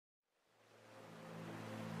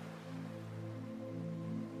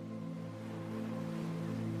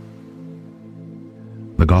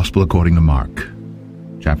The Gospel according to Mark,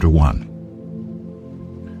 chapter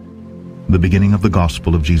 1. The beginning of the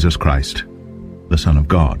Gospel of Jesus Christ, the Son of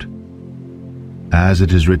God. As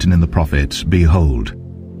it is written in the prophets, Behold,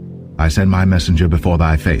 I send my messenger before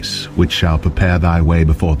thy face, which shall prepare thy way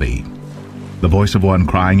before thee. The voice of one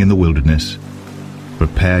crying in the wilderness,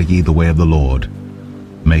 Prepare ye the way of the Lord,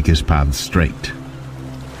 make his paths straight.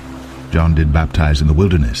 John did baptize in the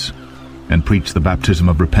wilderness, and preached the baptism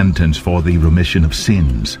of repentance for the remission of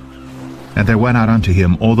sins. And there went out unto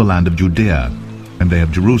him all the land of Judea, and they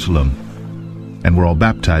of Jerusalem, and were all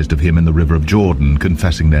baptized of him in the river of Jordan,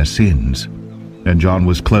 confessing their sins. And John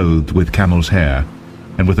was clothed with camel's hair,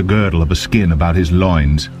 and with a girdle of a skin about his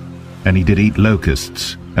loins. And he did eat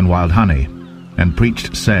locusts and wild honey, and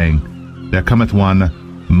preached, saying, There cometh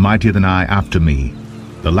one mightier than I after me,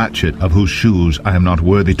 the latchet of whose shoes I am not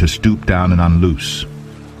worthy to stoop down and unloose.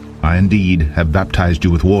 I indeed have baptized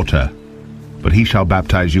you with water, but he shall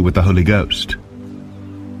baptize you with the Holy Ghost.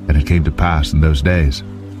 And it came to pass in those days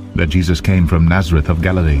that Jesus came from Nazareth of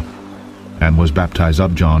Galilee, and was baptized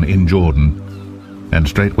of John in Jordan. And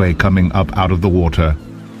straightway coming up out of the water,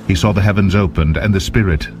 he saw the heavens opened, and the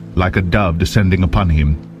Spirit like a dove descending upon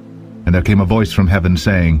him. And there came a voice from heaven,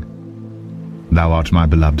 saying, Thou art my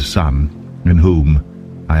beloved Son, in whom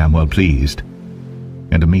I am well pleased.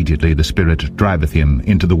 And immediately the Spirit driveth him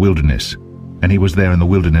into the wilderness, and he was there in the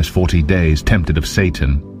wilderness 40 days, tempted of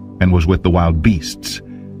Satan, and was with the wild beasts,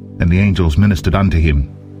 and the angels ministered unto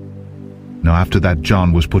him. Now after that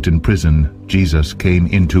John was put in prison, Jesus came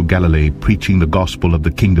into Galilee, preaching the gospel of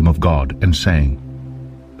the kingdom of God, and saying,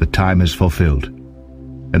 The time is fulfilled,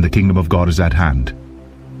 and the kingdom of God is at hand.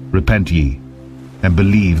 Repent ye, and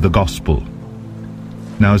believe the gospel.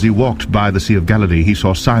 Now as he walked by the Sea of Galilee, he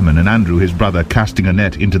saw Simon and Andrew his brother casting a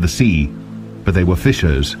net into the sea, for they were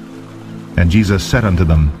fishers. And Jesus said unto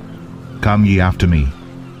them, Come ye after me,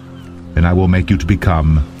 and I will make you to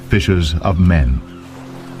become fishers of men.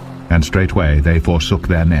 And straightway they forsook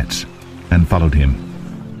their nets, and followed him.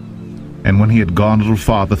 And when he had gone a little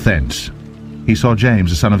farther thence, he saw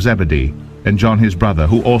James the son of Zebedee, and John his brother,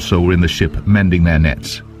 who also were in the ship mending their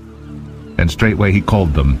nets. And straightway he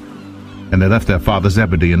called them, and they left their father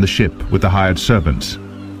Zebedee in the ship with the hired servants,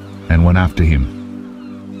 and went after him.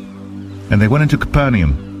 And they went into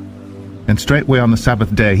Capernaum. And straightway on the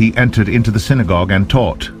Sabbath day he entered into the synagogue and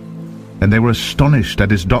taught. And they were astonished at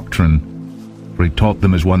his doctrine, for he taught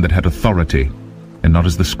them as one that had authority, and not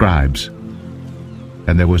as the scribes.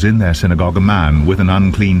 And there was in their synagogue a man with an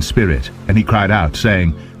unclean spirit, and he cried out,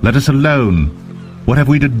 saying, Let us alone. What have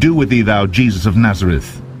we to do with thee, thou Jesus of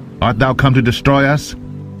Nazareth? Art thou come to destroy us?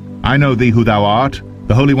 I know thee who thou art,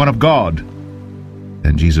 the Holy One of God.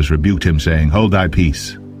 And Jesus rebuked him, saying, Hold thy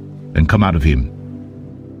peace, and come out of him.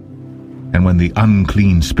 And when the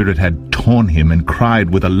unclean spirit had torn him, and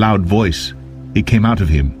cried with a loud voice, he came out of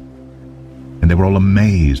him. And they were all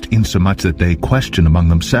amazed, insomuch that they questioned among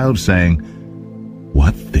themselves, saying,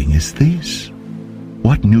 What thing is this?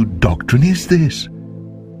 What new doctrine is this?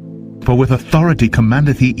 For with authority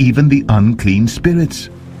commandeth he even the unclean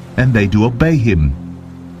spirits, and they do obey him.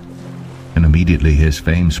 And immediately his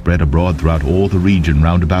fame spread abroad throughout all the region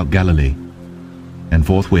round about Galilee. And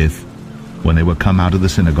forthwith, when they were come out of the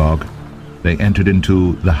synagogue, they entered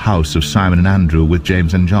into the house of Simon and Andrew with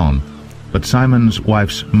James and John. But Simon's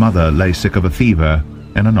wife's mother lay sick of a fever,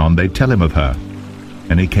 and anon they tell him of her.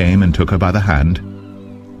 And he came and took her by the hand,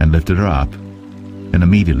 and lifted her up. And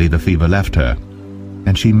immediately the fever left her,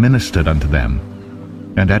 and she ministered unto them.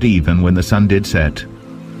 And at even, when the sun did set,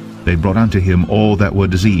 they brought unto him all that were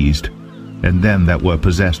diseased, and them that were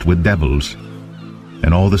possessed with devils.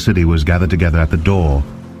 And all the city was gathered together at the door,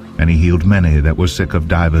 and he healed many that were sick of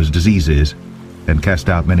divers diseases, and cast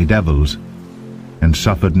out many devils, and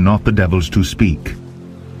suffered not the devils to speak,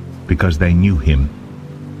 because they knew him.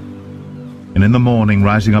 And in the morning,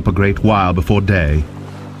 rising up a great while before day,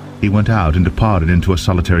 he went out and departed into a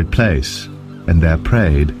solitary place, and there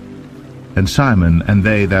prayed. And Simon and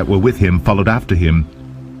they that were with him followed after him.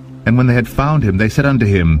 And when they had found him, they said unto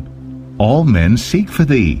him, All men seek for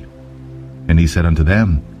thee. And he said unto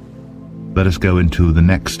them, Let us go into the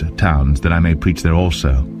next towns, that I may preach there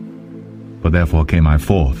also. For therefore came I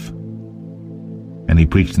forth. And he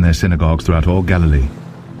preached in their synagogues throughout all Galilee,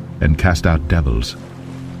 and cast out devils.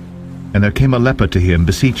 And there came a leper to him,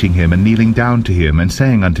 beseeching him, and kneeling down to him, and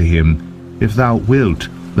saying unto him, If thou wilt,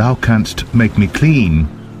 thou canst make me clean.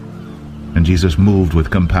 And Jesus, moved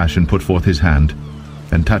with compassion, put forth his hand,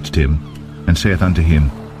 and touched him, and saith unto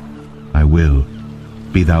him, I will,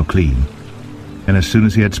 be thou clean. And as soon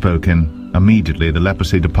as he had spoken, immediately the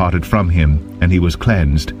leprosy departed from him, and he was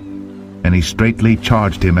cleansed. And he straitly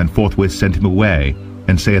charged him, and forthwith sent him away,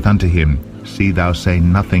 and saith unto him, See thou say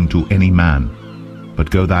nothing to any man, but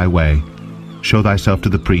go thy way, show thyself to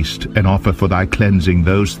the priest, and offer for thy cleansing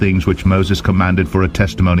those things which Moses commanded for a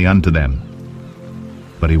testimony unto them.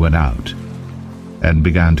 But he went out, and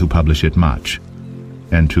began to publish it much,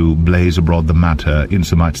 and to blaze abroad the matter,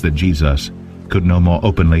 insomuch that Jesus could no more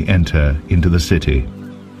openly enter into the city,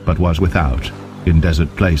 but was without, in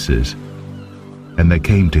desert places. And they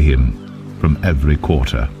came to him from every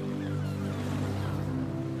quarter.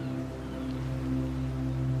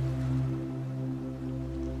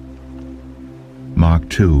 Mark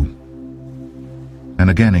 2. And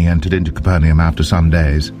again he entered into Capernaum after some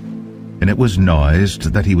days, and it was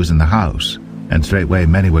noised that he was in the house. And straightway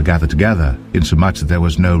many were gathered together, insomuch that there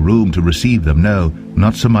was no room to receive them, no,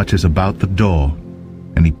 not so much as about the door.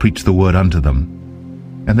 And he preached the word unto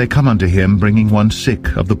them. And they come unto him, bringing one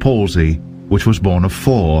sick of the palsy, which was born of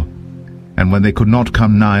 4. And when they could not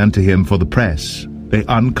come nigh unto him for the press, they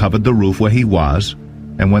uncovered the roof where he was,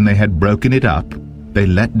 and when they had broken it up, they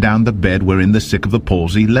let down the bed wherein the sick of the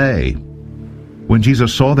palsy lay. When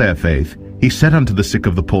Jesus saw their faith, he said unto the sick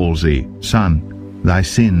of the palsy, Son, thy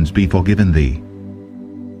sins be forgiven thee.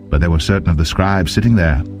 But there were certain of the scribes sitting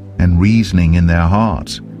there, and reasoning in their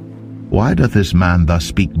hearts, Why doth this man thus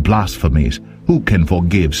speak blasphemies? Who can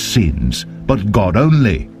forgive sins but God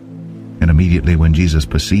only? And immediately when Jesus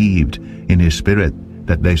perceived in his spirit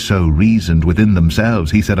that they so reasoned within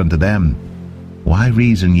themselves, he said unto them, Why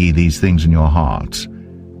reason ye these things in your hearts?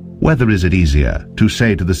 Whether is it easier to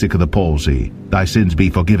say to the sick of the palsy, Thy sins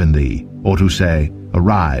be forgiven thee, or to say,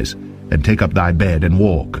 Arise, and take up thy bed and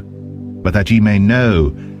walk? But that ye may know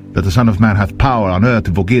that the Son of Man hath power on earth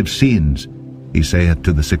to forgive sins, he saith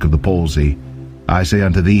to the sick of the palsy, I say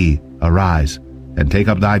unto thee, Arise, and take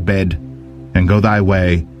up thy bed, and go thy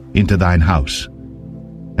way into thine house.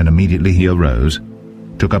 And immediately he arose,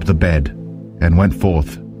 took up the bed, and went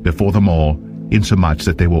forth before them all, insomuch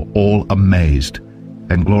that they were all amazed,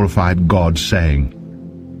 and glorified God, saying,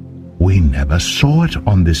 We never saw it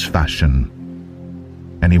on this fashion.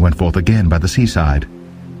 And he went forth again by the seaside,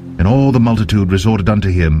 and all the multitude resorted unto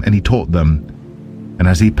him, and he taught them. And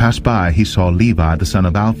as he passed by, he saw Levi the son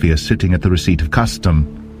of Alphaeus sitting at the receipt of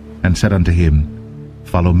custom, and said unto him,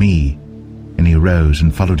 Follow me. And he arose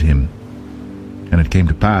and followed him. And it came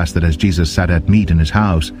to pass that as Jesus sat at meat in his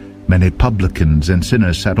house, many publicans and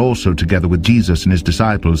sinners sat also together with Jesus and his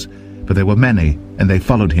disciples, for there were many, and they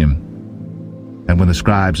followed him. And when the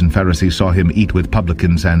scribes and Pharisees saw him eat with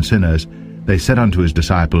publicans and sinners, they said unto his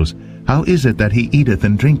disciples, How is it that he eateth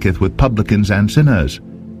and drinketh with publicans and sinners?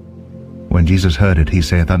 When Jesus heard it, he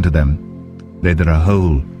saith unto them, They that are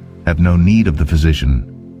whole have no need of the physician,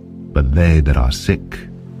 but they that are sick.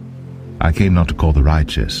 I came not to call the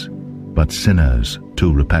righteous, but sinners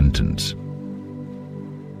to repentance.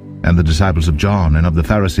 And the disciples of John and of the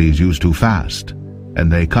Pharisees used to fast,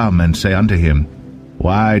 and they come and say unto him,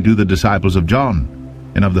 Why do the disciples of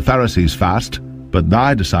John and of the Pharisees fast, but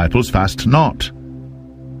thy disciples fast not?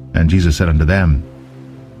 And Jesus said unto them,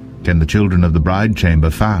 Can the children of the bride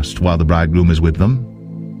chamber fast while the bridegroom is with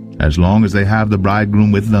them? As long as they have the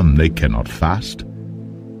bridegroom with them, they cannot fast.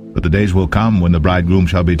 But the days will come when the bridegroom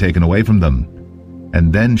shall be taken away from them,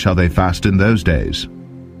 and then shall they fast in those days.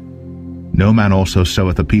 No man also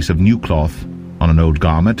seweth a piece of new cloth on an old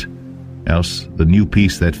garment, else the new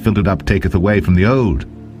piece that filled it up taketh away from the old,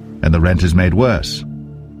 and the rent is made worse.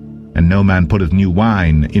 And no man putteth new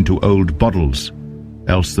wine into old bottles,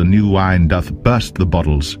 else the new wine doth burst the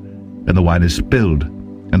bottles, and the wine is spilled,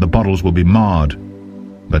 and the bottles will be marred.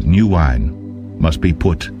 But new wine must be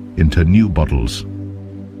put into new bottles.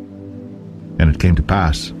 And it came to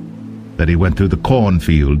pass that he went through the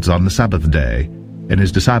cornfields on the Sabbath day, and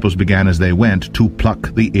his disciples began as they went to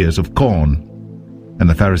pluck the ears of corn. And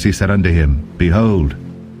the Pharisees said unto him, Behold,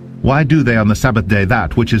 why do they on the Sabbath day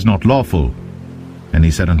that which is not lawful? And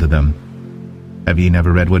he said unto them, Have ye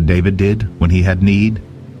never read what David did when he had need,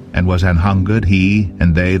 and was an hungered, he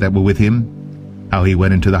and they that were with him? How he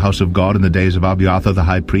went into the house of God in the days of Abiathar the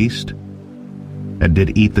high priest, and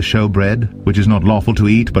did eat the showbread, which is not lawful to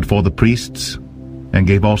eat, but for the priests, and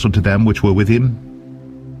gave also to them which were with him?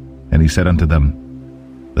 And he said unto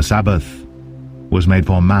them, The Sabbath was made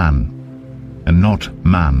for man, and not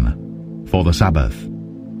man for the Sabbath.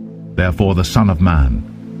 Therefore the Son of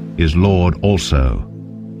Man is Lord also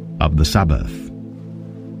of the Sabbath.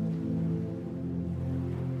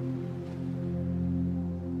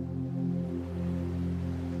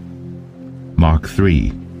 Mark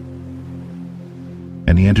 3.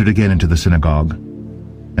 And he entered again into the synagogue,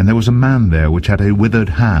 and there was a man there which had a withered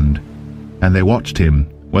hand, and they watched him,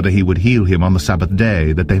 whether he would heal him on the Sabbath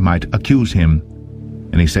day, that they might accuse him.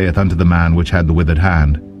 And he saith unto the man which had the withered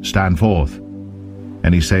hand, Stand forth.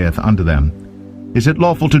 And he saith unto them, Is it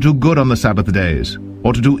lawful to do good on the Sabbath days,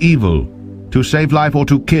 or to do evil, to save life, or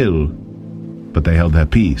to kill? But they held their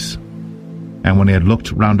peace. And when he had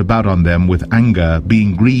looked round about on them with anger,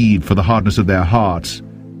 being grieved for the hardness of their hearts,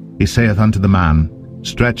 he saith unto the man,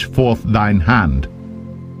 Stretch forth thine hand.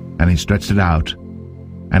 And he stretched it out,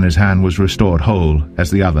 and his hand was restored whole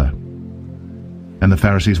as the other. And the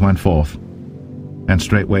Pharisees went forth, and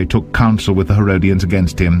straightway took counsel with the Herodians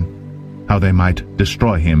against him, how they might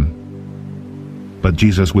destroy him. But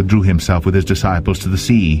Jesus withdrew himself with his disciples to the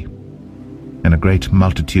sea. And a great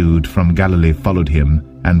multitude from Galilee followed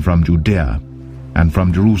him, and from Judea, and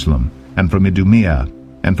from Jerusalem, and from Idumea,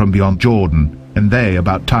 and from beyond Jordan, and they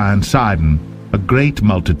about Tyre and Sidon. A great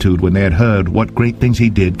multitude, when they had heard what great things he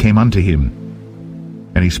did, came unto him.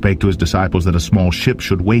 And he spake to his disciples that a small ship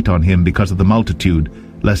should wait on him because of the multitude,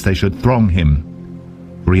 lest they should throng him.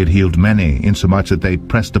 For he had healed many, insomuch that they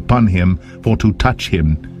pressed upon him for to touch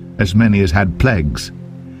him, as many as had plagues.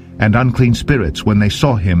 And unclean spirits, when they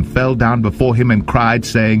saw him, fell down before him and cried,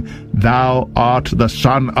 saying, Thou art the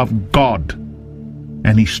Son of God.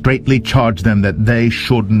 And he straitly charged them that they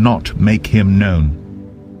should not make him known.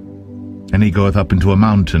 And he goeth up into a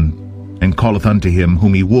mountain, and calleth unto him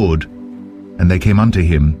whom he would. And they came unto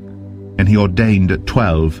him, and he ordained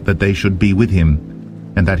 12 that they should be with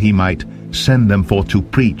him, and that he might send them forth to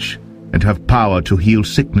preach, and to have power to heal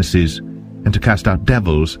sicknesses, and to cast out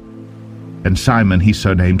devils. And Simon he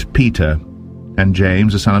surnamed Peter, and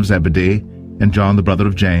James the son of Zebedee, and John the brother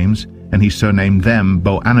of James, and he surnamed them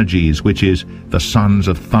Boanerges, which is the sons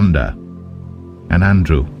of thunder, and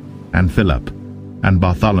Andrew, and Philip, and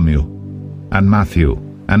Bartholomew, and Matthew,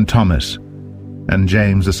 and Thomas, and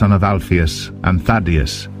James the son of Alphaeus, and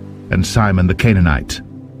Thaddeus, and Simon the Canaanite,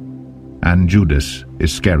 and Judas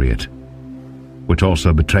Iscariot, which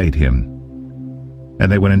also betrayed him.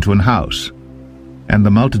 And they went into an house, and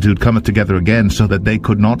the multitude cometh together again, so that they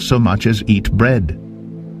could not so much as eat bread.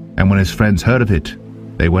 And when his friends heard of it,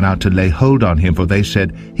 they went out to lay hold on him, for they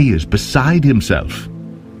said, He is beside himself.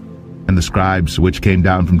 And the scribes which came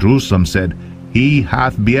down from Jerusalem said, He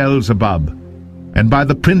hath Beelzebub, and by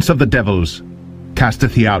the prince of the devils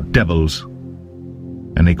casteth he out devils.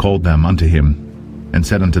 And he called them unto him, and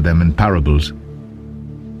said unto them in parables,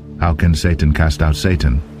 How can Satan cast out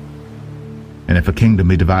Satan? And if a kingdom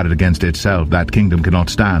be divided against itself, that kingdom cannot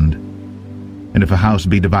stand. And if a house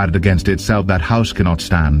be divided against itself, that house cannot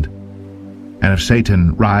stand. And if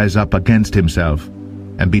Satan rise up against himself,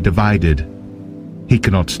 and be divided, he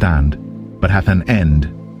cannot stand, but hath an end.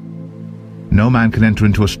 No man can enter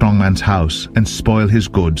into a strong man's house, and spoil his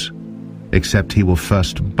goods, except he will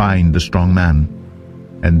first bind the strong man,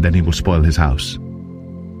 and then he will spoil his house.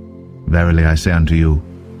 Verily I say unto you,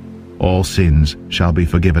 all sins shall be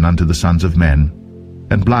forgiven unto the sons of men,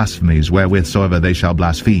 and blasphemies wherewith soever they shall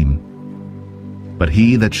blaspheme. But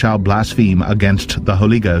he that shall blaspheme against the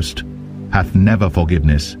Holy Ghost hath never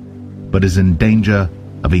forgiveness, but is in danger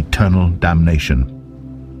of eternal damnation.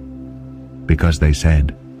 Because they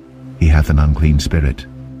said, He hath an unclean spirit.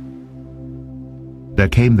 There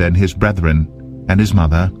came then his brethren and his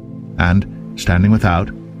mother, and, standing without,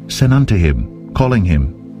 sent unto him, calling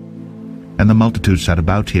him. And the multitude sat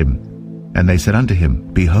about him, and they said unto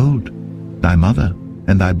him, Behold, thy mother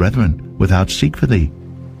and thy brethren without seek for thee.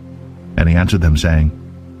 And he answered them, saying,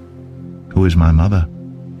 Who is my mother,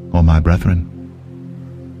 or my brethren?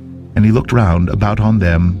 And he looked round about on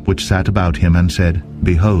them which sat about him, and said,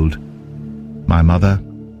 Behold, my mother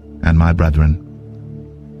and my brethren.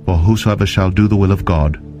 For whosoever shall do the will of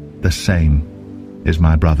God, the same is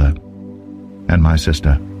my brother, and my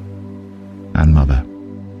sister, and mother.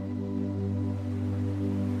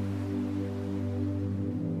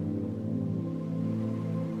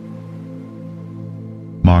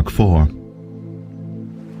 Mark 4.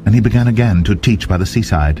 And he began again to teach by the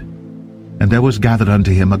seaside. And there was gathered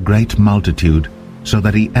unto him a great multitude, so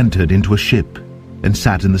that he entered into a ship, and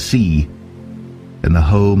sat in the sea. And the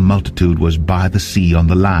whole multitude was by the sea on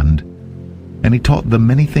the land. And he taught them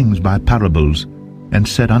many things by parables, and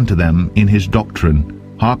said unto them in his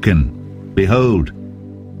doctrine, Hearken, behold,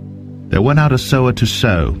 there went out a sower to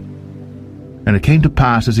sow. And it came to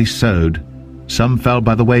pass, as he sowed, some fell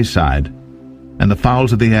by the wayside, and the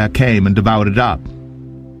fowls of the air came and devoured it up.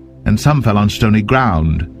 And some fell on stony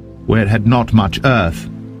ground, where it had not much earth,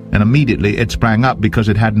 and immediately it sprang up, because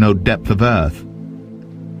it had no depth of earth.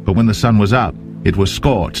 But when the sun was up, it was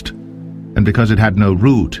scorched, and because it had no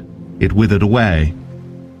root, it withered away.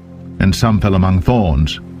 And some fell among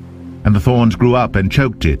thorns, and the thorns grew up and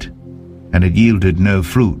choked it, and it yielded no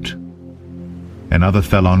fruit. And other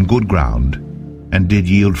fell on good ground, and did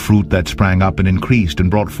yield fruit that sprang up and increased,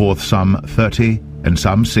 and brought forth some 30, and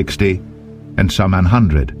some 60, and some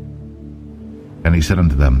 100. And he said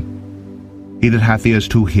unto them, He that hath ears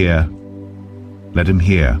to hear, let him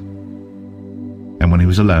hear. And when he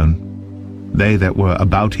was alone, they that were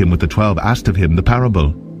about him with the 12 asked of him the parable.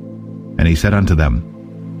 And he said unto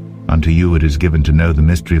them, Unto you it is given to know the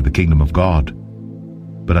mystery of the kingdom of God.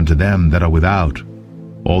 But unto them that are without,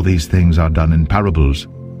 all these things are done in parables,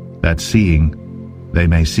 that seeing they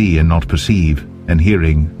may see and not perceive, and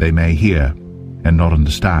hearing they may hear and not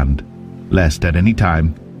understand, lest at any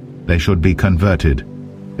time they should be converted,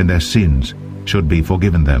 and their sins should be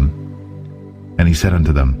forgiven them. And he said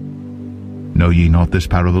unto them, Know ye not this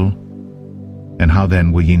parable? And how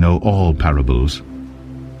then will ye know all parables?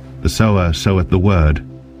 The sower soweth the word,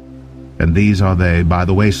 and these are they by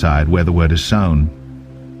the wayside where the word is sown.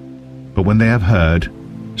 But when they have heard,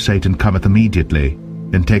 Satan cometh immediately,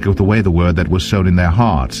 and taketh away the word that was sown in their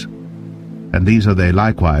hearts. And these are they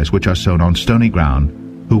likewise which are sown on stony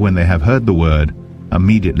ground, who when they have heard the word,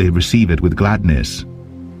 immediately receive it with gladness,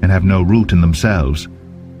 and have no root in themselves,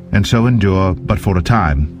 and so endure but for a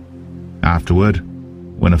time. Afterward,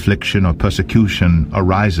 when affliction or persecution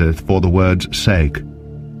ariseth for the word's sake,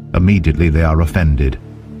 immediately they are offended.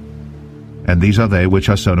 And these are they which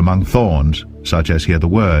are sown among thorns, such as hear the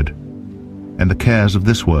word, and the cares of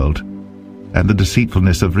this world, and the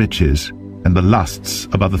deceitfulness of riches, and the lusts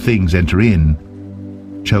of other things enter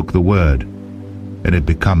in, choke the word, and it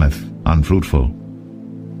becometh unfruitful.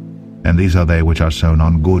 And these are they which are sown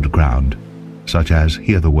on good ground, such as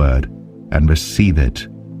hear the word, and receive it,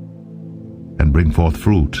 and bring forth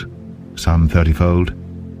fruit, some 30-fold,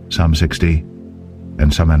 some 60,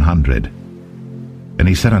 and some 100. And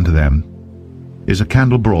he said unto them, Is a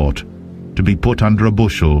candle brought to be put under a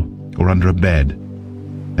bushel, or under a bed,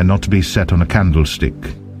 and not to be set on a candlestick?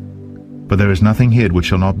 For there is nothing hid which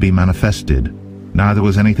shall not be manifested, neither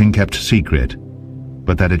was anything kept secret,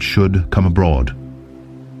 but that it should come abroad.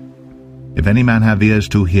 If any man have ears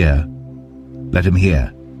to hear, let him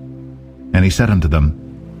hear. And he said unto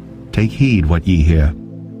them, Take heed what ye hear.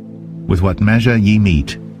 With what measure ye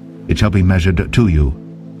mete, it shall be measured to you,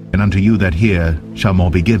 and unto you that hear shall more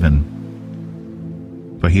be given.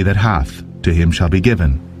 For he that hath, to him shall be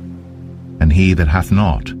given, and he that hath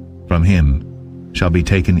not, from him shall be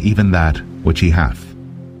taken even that which he hath.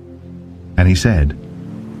 And he said,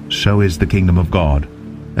 So is the kingdom of God,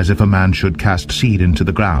 as if a man should cast seed into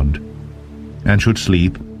the ground, and should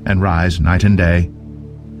sleep, and rise night and day,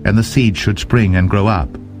 and the seed should spring and grow up,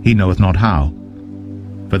 he knoweth not how.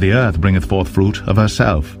 For the earth bringeth forth fruit of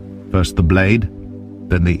herself, first the blade,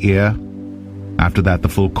 then the ear, after that the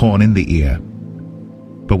full corn in the ear.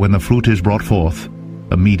 But when the fruit is brought forth,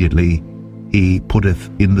 immediately he putteth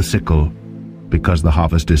in the sickle, because the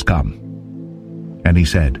harvest is come. And he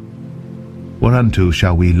said, Whereunto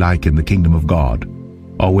shall we liken the kingdom of God?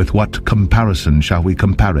 Or with what comparison shall we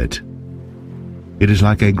compare it? It is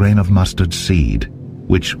like a grain of mustard seed,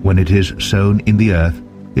 which when it is sown in the earth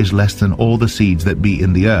is less than all the seeds that be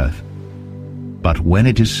in the earth. But when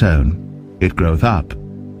it is sown, it groweth up,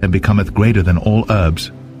 and becometh greater than all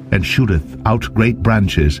herbs, and shooteth out great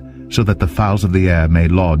branches, so that the fowls of the air may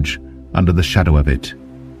lodge under the shadow of it.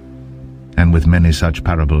 And with many such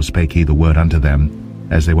parables spake he the word unto them,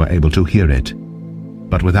 as they were able to hear it.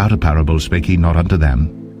 But without a parable spake he not unto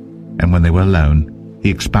them. And when they were alone, he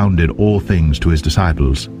expounded all things to his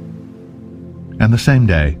disciples. And the same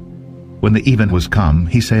day, when the even was come,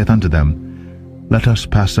 he saith unto them, Let us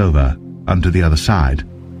pass over unto the other side.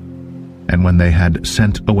 And when they had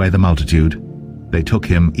sent away the multitude, they took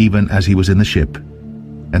him even as he was in the ship.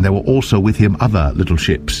 And there were also with him other little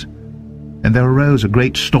ships. And there arose a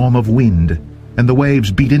great storm of wind, and the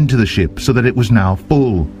waves beat into the ship, so that it was now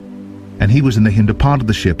full. And he was in the hinder part of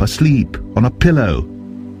the ship, asleep on a pillow.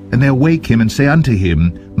 And they awake him, and say unto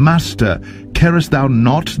him, Master, carest thou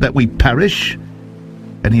not that we perish?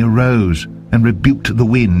 And he arose, and rebuked the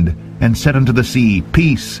wind, and said unto the sea,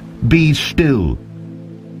 Peace, be still.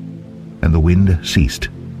 And the wind ceased,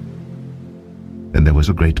 and there was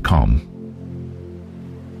a great calm.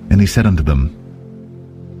 And he said unto them,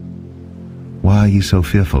 Why are ye so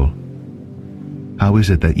fearful? How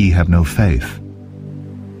is it that ye have no faith?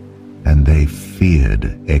 And they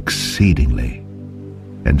feared exceedingly,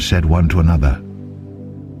 and said one to another,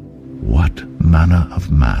 What manner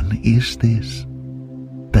of man is this,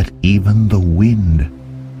 that even the wind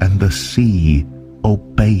and the sea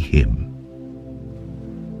obey him?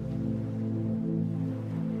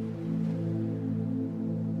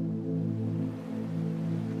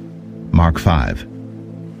 Mark 5.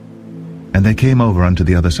 And they came over unto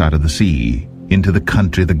the other side of the sea, into the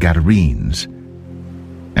country of the Gadarenes.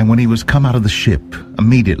 And when he was come out of the ship,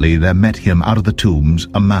 immediately there met him out of the tombs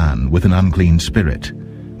a man with an unclean spirit,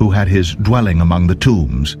 who had his dwelling among the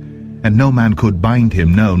tombs. And no man could bind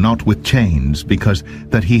him, no, not with chains, because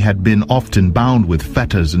that he had been often bound with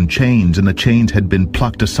fetters and chains, and the chains had been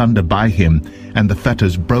plucked asunder by him, and the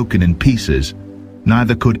fetters broken in pieces.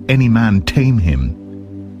 Neither could any man tame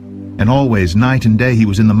him. And always, night and day, he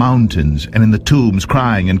was in the mountains, and in the tombs,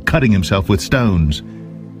 crying and cutting himself with stones.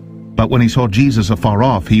 But when he saw Jesus afar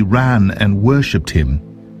off, he ran and worshipped him,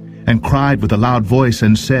 and cried with a loud voice,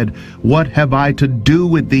 and said, What have I to do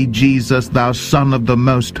with thee, Jesus, thou Son of the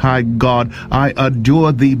Most High God? I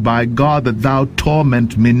adjure thee by God that thou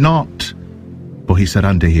torment me not. For he said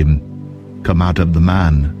unto him, Come out of the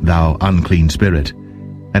man, thou unclean spirit.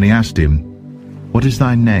 And he asked him, What is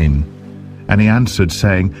thy name? And he answered,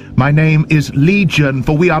 saying, My name is Legion,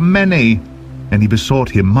 for we are many. And he besought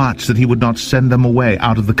him much that he would not send them away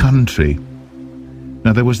out of the country.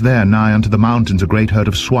 Now there was there nigh unto the mountains a great herd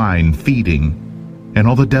of swine feeding. And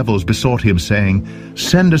all the devils besought him, saying,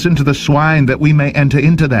 Send us into the swine, that we may enter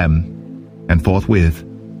into them. And forthwith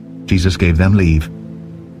Jesus gave them leave.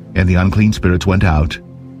 And the unclean spirits went out,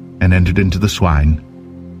 and entered into the swine.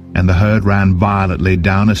 And the herd ran violently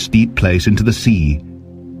down a steep place into the sea.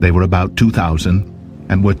 They were about 2,000,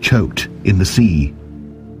 and were choked in the sea.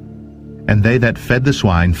 And they that fed the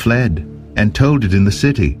swine fled, and told it in the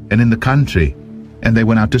city and in the country. And they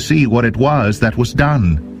went out to see what it was that was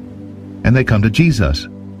done. And they come to Jesus,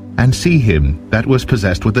 and see him that was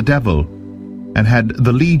possessed with the devil, and had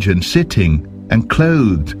the legion sitting, and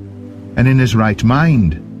clothed, and in his right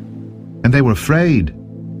mind. And they were afraid.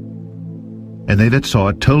 And they that saw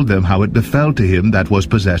it told them how it befell to him that was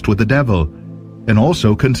possessed with the devil, and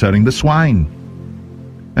also concerning the swine.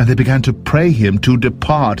 And they began to pray him to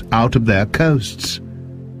depart out of their coasts.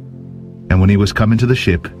 And when he was come into the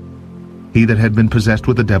ship, he that had been possessed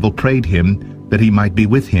with the devil prayed him that he might be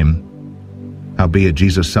with him. Howbeit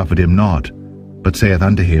Jesus suffered him not, but saith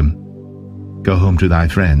unto him, Go home to thy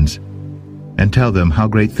friends, and tell them how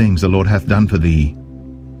great things the Lord hath done for thee,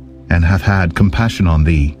 and hath had compassion on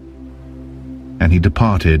thee. And he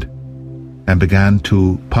departed, and began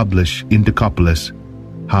to publish in Decapolis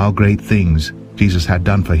how great things Jesus had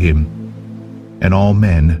done for him. And all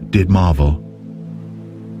men did marvel.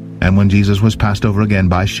 And when Jesus was passed over again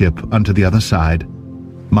by ship unto the other side,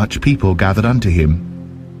 much people gathered unto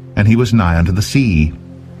him. And he was nigh unto the sea.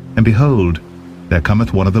 And behold, there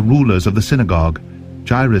cometh one of the rulers of the synagogue,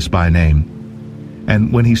 Jairus by name.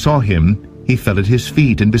 And when he saw him, he fell at his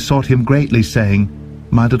feet, and besought him greatly, saying,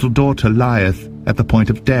 My little daughter lieth at the point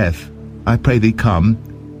of death. I pray thee come,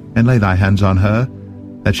 and lay thy hands on her,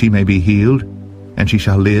 that she may be healed, and she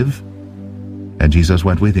shall live. And Jesus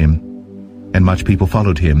went with him, and much people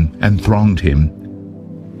followed him, and thronged him.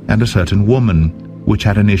 And a certain woman, which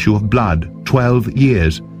had an issue of blood 12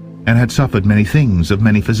 years, and had suffered many things of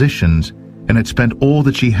many physicians, and had spent all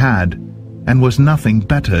that she had, and was nothing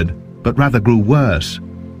bettered, but rather grew worse,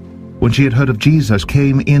 when she had heard of Jesus,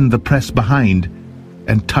 came in the press behind,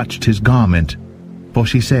 and touched his garment. For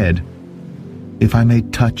she said, If I may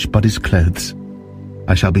touch but his clothes,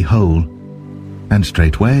 I shall be whole. And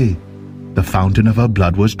straightway the fountain of her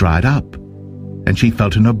blood was dried up, and she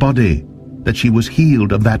felt in her body that she was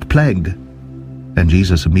healed of that plague. And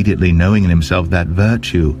Jesus, immediately knowing in himself that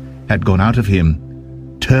virtue had gone out of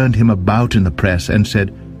him, turned him about in the press, and said,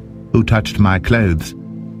 Who touched my clothes?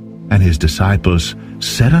 And his disciples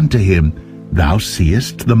said unto him, Thou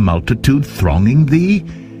seest the multitude thronging thee,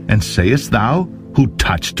 and sayest thou, Who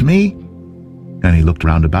touched me? And he looked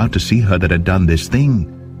round about to see her that had done this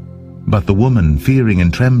thing. But the woman, fearing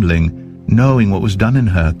and trembling, knowing what was done in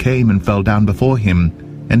her, came and fell down before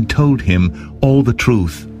him, and told him all the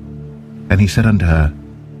truth. And he said unto her,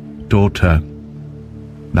 Daughter,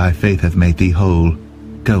 thy faith hath made thee whole.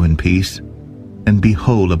 Go in peace, and be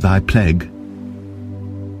whole of thy plague.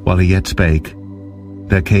 While he yet spake,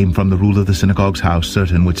 there came from the ruler of the synagogue's house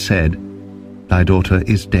certain which said, Thy daughter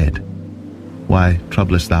is dead. Why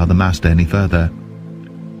troublest thou the master any further?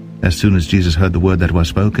 As soon as Jesus heard the word that was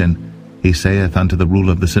spoken, he saith unto the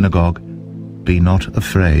ruler of the synagogue, Be not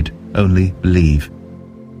afraid, only believe.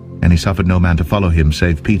 And he suffered no man to follow him,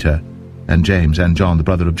 save Peter, and James, and John the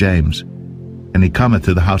brother of James. And he cometh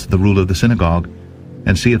to the house of the ruler of the synagogue,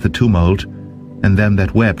 and seeth the tumult, and them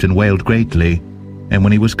that wept and wailed greatly. And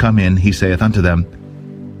when he was come in, he saith unto them,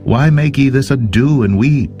 Why make ye this ado, and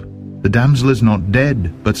weep? The damsel is not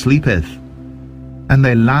dead, but sleepeth. And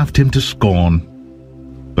they laughed him to scorn.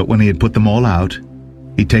 But when he had put them all out,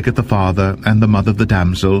 he taketh the father and the mother of the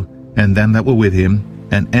damsel, and them that were with him,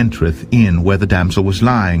 and entereth in where the damsel was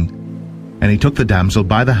lying. And he took the damsel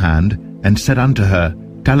by the hand, and said unto her,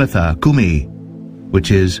 Talitha cumi,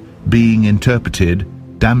 which is, being interpreted,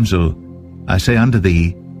 Damsel, I say unto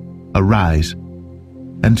thee, arise.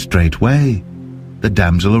 And straightway the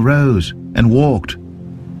damsel arose and walked,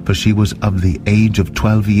 for she was of the age of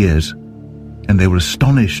 12 years. And they were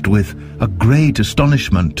astonished with a great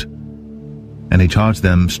astonishment. And he charged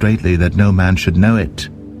them straitly that no man should know it,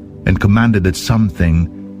 and commanded that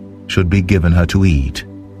something should be given her to eat.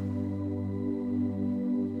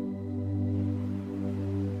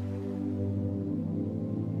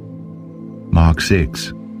 Mark 6.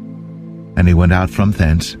 And he went out from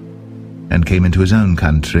thence, and came into his own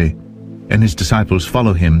country, and his disciples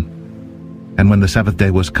follow him. And when the Sabbath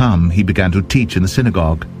day was come, he began to teach in the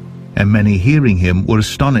synagogue. And many hearing him were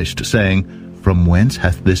astonished, saying, From whence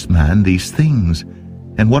hath this man these things?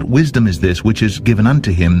 And what wisdom is this which is given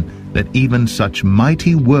unto him, that even such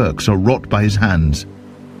mighty works are wrought by his hands?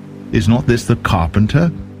 Is not this the carpenter,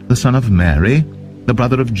 the son of Mary, the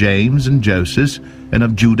brother of James and Joseph, and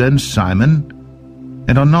of Judah and Simon?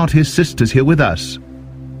 And are not his sisters here with us?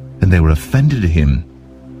 And they were offended at him.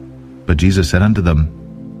 But Jesus said unto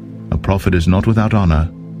them, A prophet is not without honor,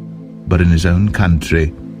 but in his own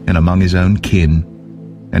country, and among his own kin,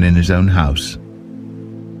 and in his own house.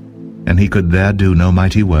 And he could there do no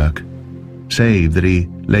mighty work, save that he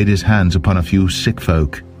laid his hands upon a few sick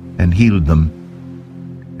folk, and healed them.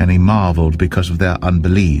 And he marveled because of their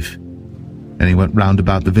unbelief. And he went round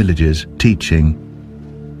about the villages, teaching.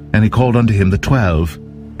 And he called unto him the 12,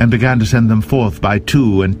 and began to send them forth by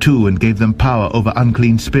two, and gave them power over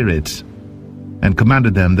unclean spirits, and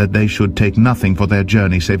commanded them that they should take nothing for their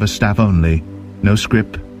journey save a staff only, no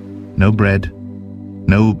scrip, no bread,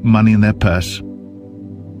 no money in their purse,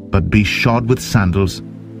 but be shod with sandals,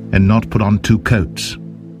 and not put on 2 coats.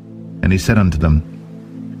 And he said unto them,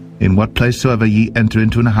 In what place soever ye enter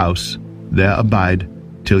into an house, there abide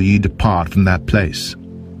till ye depart from that place.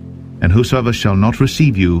 And whosoever shall not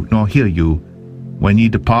receive you, nor hear you, when ye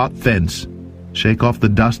depart thence, shake off the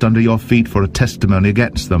dust under your feet for a testimony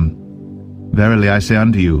against them. Verily I say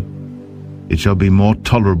unto you, it shall be more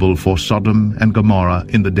tolerable for Sodom and Gomorrah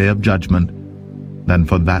in the day of judgment than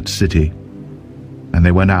for that city. And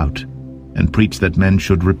they went out, and preached that men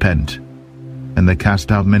should repent. And they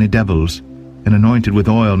cast out many devils, and anointed with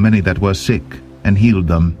oil many that were sick, and healed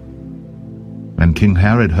them. And King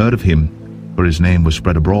Herod heard of him, for his name was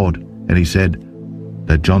spread abroad, and he said,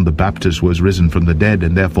 that John the Baptist was risen from the dead,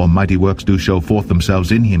 and therefore mighty works do show forth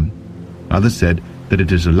themselves in him. Others said that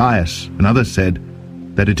it is Elias, and others said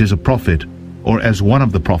that it is a prophet, or as one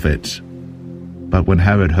of the prophets. But when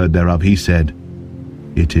Herod heard thereof, he said,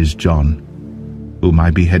 It is John, whom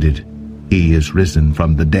I beheaded. He is risen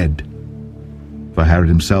from the dead. For Herod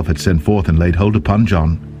himself had sent forth and laid hold upon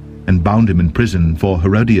John, and bound him in prison for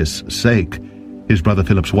Herodias' sake, his brother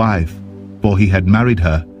Philip's wife, for he had married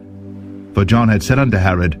her. For John had said unto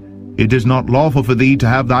Herod, It is not lawful for thee to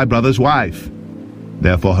have thy brother's wife.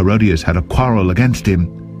 Therefore Herodias had a quarrel against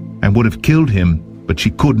him, and would have killed him, but she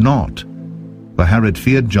could not. For Herod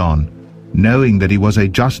feared John, knowing that he was a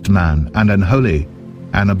just man and an holy,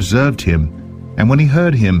 and observed him. And when he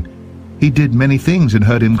heard him, he did many things, and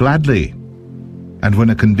heard him gladly. And when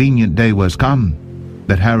a convenient day was come,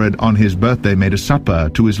 that Herod on his birthday made a supper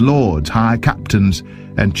to his lords, high captains,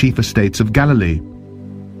 and chief estates of Galilee.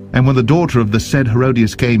 And when the daughter of the said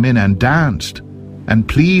Herodias came in and danced, and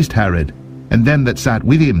pleased Herod, and them that sat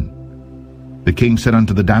with him, the king said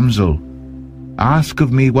unto the damsel, Ask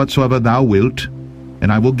of me whatsoever thou wilt,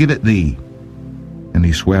 and I will give it thee. And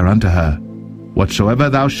he sware unto her, Whatsoever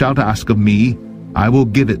thou shalt ask of me, I will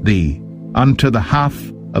give it thee, unto the half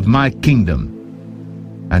of my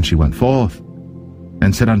kingdom. And she went forth,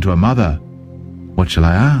 and said unto her mother, What shall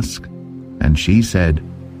I ask? And she said,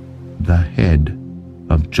 The head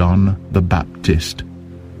of John the Baptist.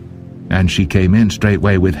 And she came in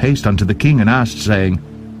straightway with haste unto the king, and asked, saying,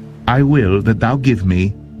 I will that thou give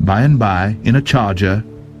me by and by in a charger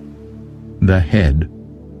the head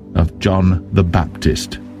of John the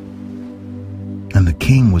Baptist. And the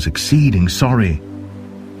king was exceeding sorry,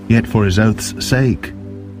 yet for his oath's sake,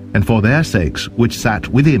 and for their sakes which sat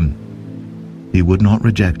with him, he would not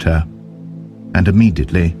reject her. And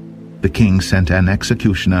immediately the king sent an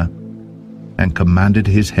executioner, and commanded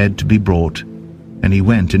his head to be brought. And he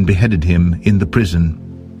went and beheaded him in the prison,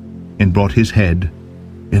 and brought his head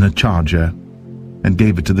in a charger, and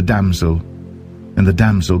gave it to the damsel, and the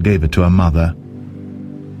damsel gave it to her mother.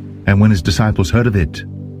 And when his disciples heard of it,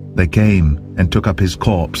 they came and took up his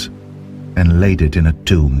corpse, and laid it in a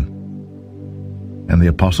tomb. And the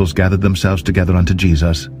apostles gathered themselves together unto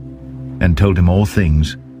Jesus, and told him all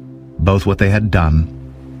things, both what they had done,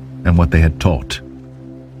 and what they had taught.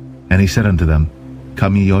 And he said unto them,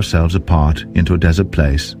 Come ye yourselves apart into a desert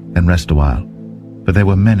place, and rest a while. For there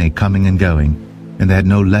were many coming and going, and they had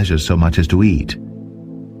no leisure so much as to eat.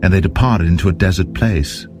 And they departed into a desert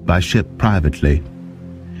place, by ship privately.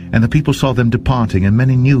 And the people saw them departing, and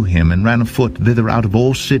many knew him, and ran afoot thither out of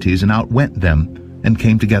all cities, and outwent them, and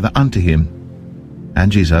came together unto him.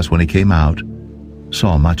 And Jesus, when he came out,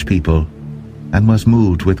 saw much people, and was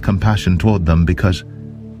moved with compassion toward them, because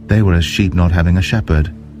they were as sheep not having a shepherd.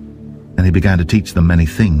 And he began to teach them many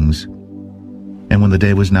things. And when the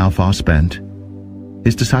day was now far spent,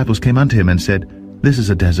 his disciples came unto him, and said, This is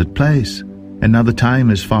a desert place, and now the time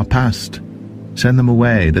is far past. Send them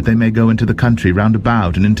away, that they may go into the country round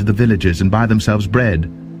about, and into the villages, and buy themselves bread,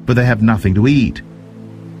 for they have nothing to eat.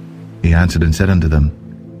 He answered and said unto them,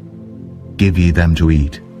 Give ye them to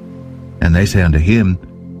eat. And they say unto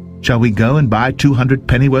him, Shall we go and buy 200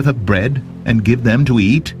 pennyworth of bread, and give them to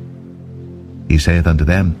eat? He saith unto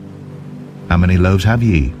them, How many loaves have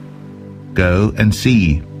ye? Go and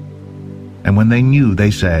see. And when they knew,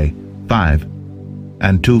 they say, 5,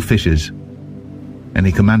 and 2 fishes. And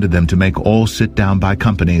he commanded them to make all sit down by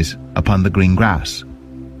companies upon the green grass.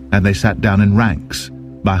 And they sat down in ranks,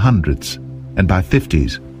 by hundreds, and by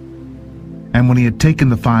 50s. And when he had taken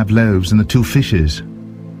the 5 loaves and the 2 fishes,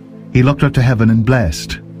 he looked up to heaven and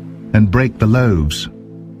blessed, and brake the loaves,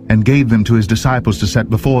 and gave them to his disciples to set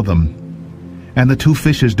before them. And the 2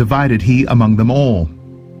 fishes divided he among them all.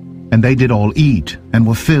 And they did all eat, and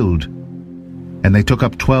were filled. And they took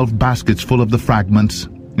up 12 baskets full of the fragments,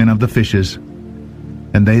 and of the fishes.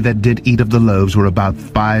 And they that did eat of the loaves were about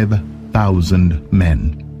 5,000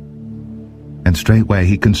 men. And straightway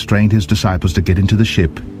he constrained his disciples to get into the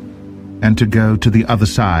ship, and to go to the other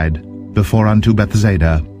side, before unto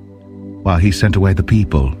Bethsaida, while he sent away the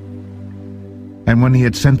people. And when he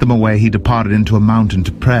had sent them away, he departed into a mountain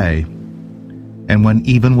to pray. And when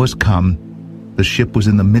even was come, the ship was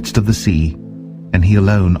in the midst of the sea, and he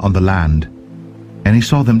alone on the land. And he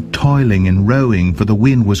saw them toiling and rowing, for the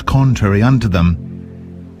wind was contrary unto them.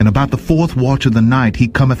 And about the 4th watch of the night he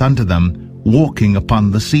cometh unto them, walking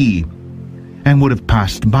upon the sea, and would have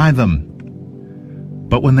passed by them.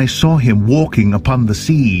 But when they saw him walking upon the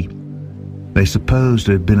sea, they supposed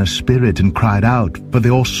it had been a spirit, and cried out, for they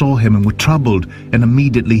all saw him and were troubled. And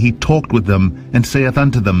immediately he talked with them, and saith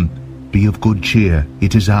unto them, Be of good cheer,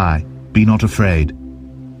 it is I, be not afraid.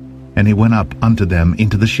 And he went up unto them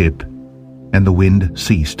into the ship, and the wind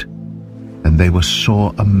ceased. And they were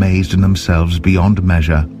sore amazed in themselves beyond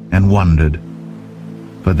measure, and wondered.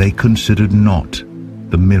 For they considered not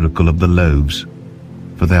the miracle of the loaves,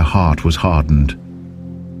 for their heart was hardened.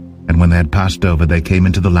 And when they had passed over, they came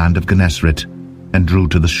into the land of Gennesaret, and drew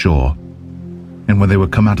to the shore. And when they were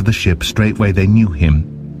come out of the ship, straightway they knew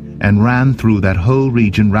him, and ran through that whole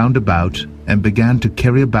region round about, and began to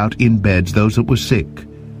carry about in beds those that were sick,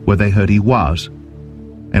 where they heard he was.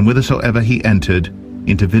 And whithersoever he entered,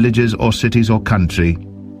 into villages or cities or country,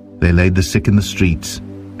 they laid the sick in the streets,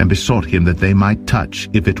 and besought him that they might touch,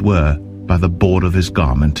 if it were, by the board of his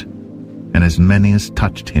garment. And as many as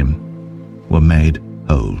touched him were made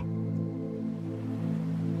whole.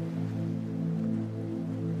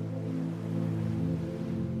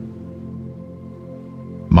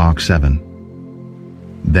 Mark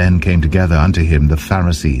 7. Then came together unto him the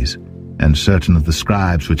Pharisees, and certain of the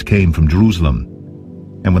scribes which came from Jerusalem.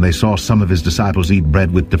 And when they saw some of his disciples eat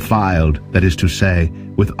bread with defiled, that is to say,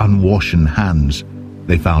 with unwashen hands,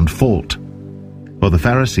 they found fault. For the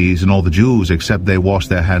Pharisees and all the Jews, except they wash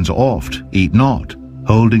their hands oft, eat not,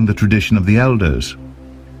 holding the tradition of the elders.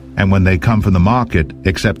 And when they come from the market,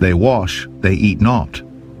 except they wash, they eat not.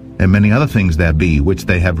 And many other things there be, which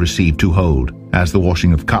they have received to hold, as the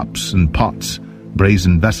washing of cups and pots,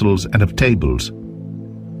 brazen vessels, and of tables.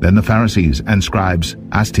 Then the Pharisees and scribes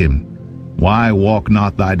asked him, Why walk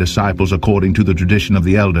not thy disciples according to the tradition of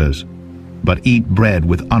the elders, but eat bread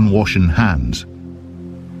with unwashen hands?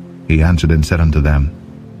 He answered and said unto them,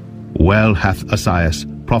 Well hath Esaias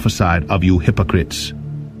prophesied of you hypocrites,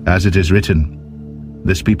 as it is written,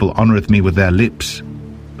 This people honoureth me with their lips,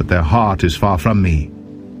 but their heart is far from me.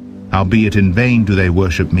 Howbeit in vain do they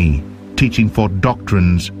worship me, teaching for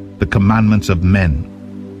doctrines the commandments of men.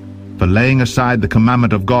 For laying aside the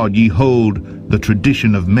commandment of God, ye hold the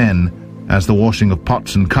tradition of men, as the washing of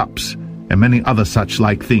pots and cups, and many other such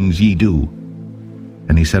like things ye do.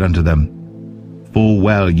 And he said unto them, Full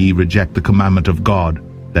well ye reject the commandment of God,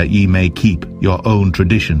 that ye may keep your own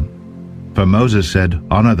tradition. For Moses said,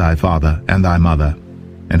 Honour thy father and thy mother,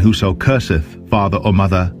 and whoso curseth father or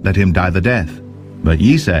mother, let him die the death. But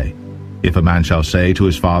ye say, If a man shall say to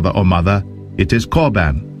his father or mother, It is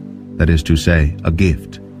Korban, that is to say, a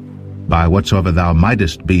gift, by whatsoever thou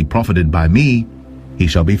mightest be profited by me, he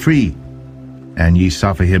shall be free. And ye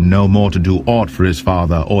suffer him no more to do aught for his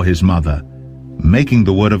father or his mother, making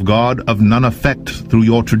the word of God of none effect through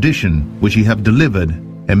your tradition, which ye have delivered,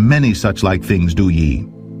 and many such like things do ye.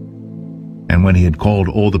 And when he had called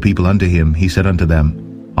all the people unto him, he said unto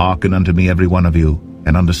them, Hearken unto me every one of you,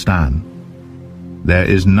 and understand. There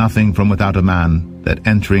is nothing from without a man that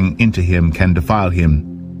entering into him can defile him,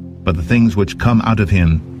 but the things which come out of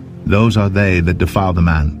him, those are they that defile the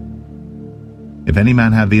man. If any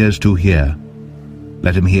man have ears to hear,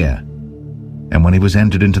 let him hear. And when he was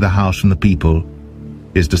entered into the house from the people,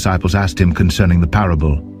 his disciples asked him concerning the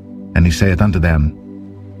parable, and he saith unto them,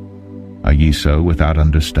 Are ye so without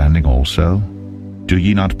understanding also? Do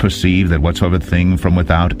ye not perceive that whatsoever thing from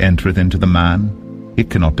without entereth into the man, it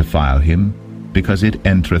cannot defile him, because it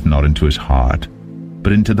entereth not into his heart,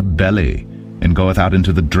 but into the belly, and goeth out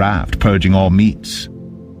into the draught, purging all meats?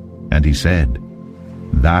 And he said,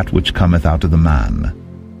 That which cometh out of the man,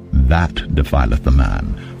 that defileth the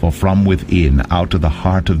man. For from within, out of the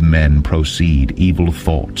heart of men proceed evil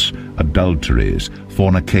thoughts, adulteries,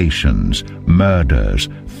 fornications, murders,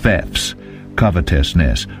 thefts,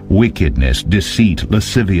 covetousness, wickedness, deceit,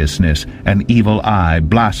 lasciviousness, an evil eye,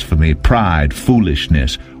 blasphemy, pride,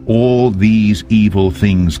 foolishness. All these evil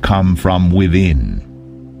things come from within,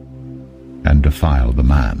 and defile the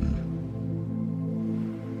man.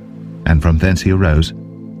 And from thence he arose,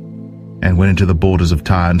 and went into the borders of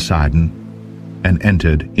Tyre and Sidon, and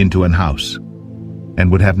entered into an house,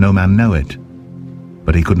 and would have no man know it,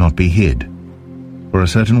 but he could not be hid. For a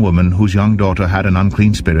certain woman, whose young daughter had an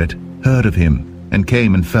unclean spirit, heard of him, and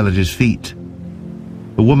came and fell at his feet.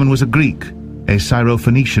 The woman was a Greek, a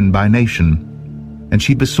Syrophoenician by nation, and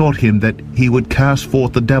she besought him that he would cast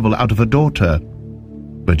forth the devil out of her daughter.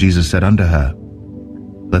 But Jesus said unto her,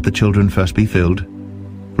 Let the children first be filled,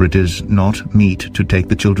 for it is not meet to take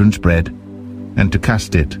the children's bread, and to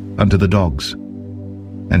cast it unto the dogs.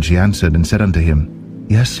 And she answered and said unto him,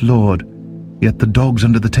 Yes, Lord, yet the dogs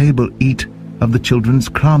under the table eat of the children's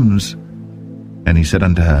crumbs. And he said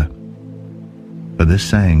unto her, For this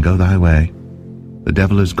saying, go thy way, the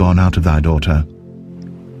devil is gone out of thy daughter.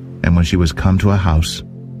 And when she was come to her house,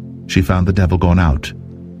 she found the devil gone out,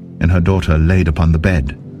 and her daughter laid upon the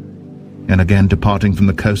bed. And again departing from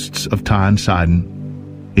the coasts of Tyre and Sidon,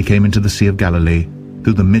 he came into the Sea of Galilee,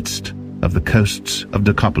 through the midst of the coasts of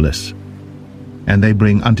Decapolis. And they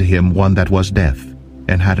bring unto him one that was deaf,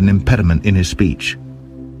 and had an impediment in his speech.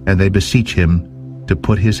 And they beseech him to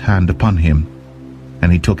put his hand upon him.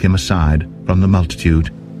 And he took him aside from the multitude,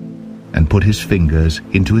 and put his fingers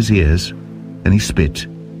into his ears, and he spit,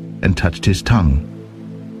 and touched his tongue.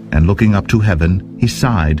 And looking up to heaven, he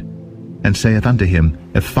sighed, and saith unto him,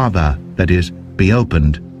 Ephphatha, that is, be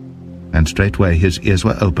opened. And straightway his ears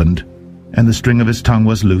were opened, and the string of his tongue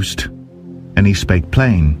was loosed, and he spake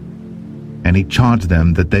plain. And he charged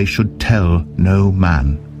them that they should tell no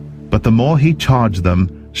man. But the more he charged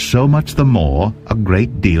them, so much the more, a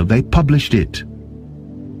great deal, they published it,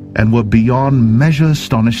 and were beyond measure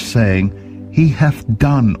astonished, saying, He hath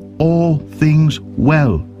done all things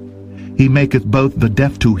well. He maketh both the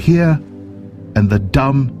deaf to hear, and the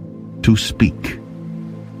dumb to speak.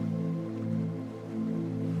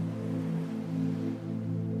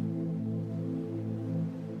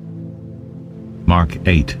 Mark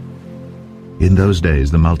 8. In those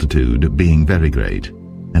days the multitude being very great,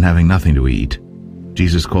 and having nothing to eat,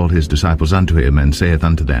 Jesus called his disciples unto him, and saith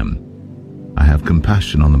unto them, I have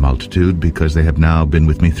compassion on the multitude, because they have now been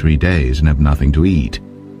with me 3 days, and have nothing to eat.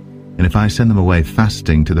 And if I send them away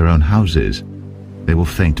fasting to their own houses, they will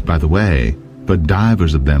faint by the way, for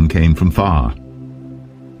divers of them came from far.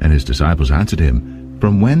 And his disciples answered him,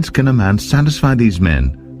 From whence can a man satisfy these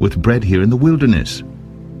men with bread here in the wilderness?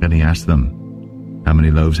 And he asked them, How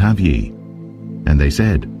many loaves have ye? And they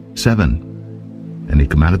said, 7. And he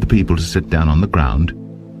commanded the people to sit down on the ground.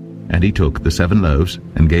 And he took the 7 loaves,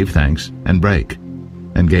 and gave thanks, and brake,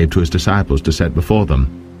 and gave to his disciples to set before them.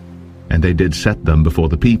 And they did set them before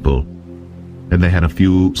the people. And they had a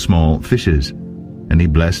few small fishes, and he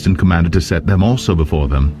blessed and commanded to set them also before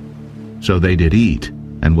them. So they did eat,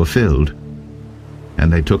 and were filled.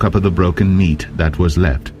 And they took up of the broken meat that was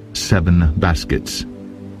left 7 baskets.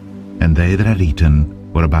 And they that had eaten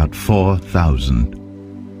were about 4,000.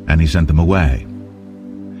 And he sent them away.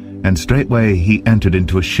 And straightway he entered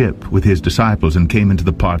into a ship with his disciples, and came into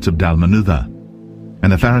the parts of Dalmanutha.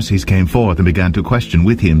 And the Pharisees came forth, and began to question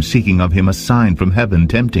with him, seeking of him a sign from heaven,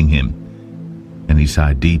 tempting him. And he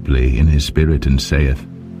sighed deeply in his spirit, and saith,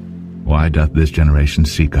 Why doth this generation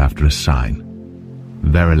seek after a sign?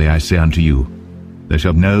 Verily I say unto you, there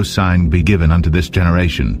shall no sign be given unto this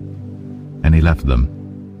generation. And he left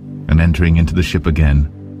them, and entering into the ship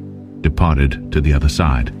again, departed to the other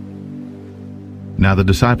side. Now the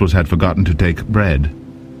disciples had forgotten to take bread,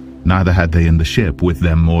 neither had they in the ship with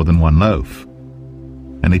them more than one loaf.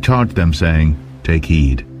 And he charged them, saying, Take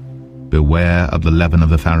heed, beware of the leaven of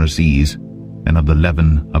the Pharisees, and of the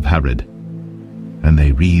leaven of Herod. And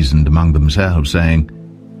they reasoned among themselves, saying,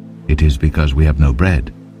 It is because we have no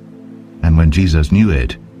bread. And when Jesus knew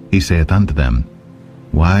it, he saith unto them,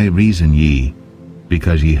 Why reason ye,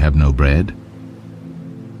 because ye have no bread?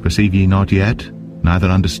 Perceive ye not yet, neither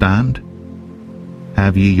understand?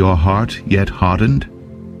 Have ye your heart yet hardened?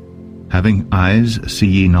 Having eyes see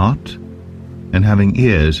ye not, and having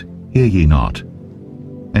ears hear ye not,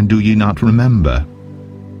 and do ye not remember?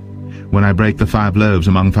 When I brake the 5 loaves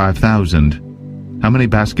among 5,000, how many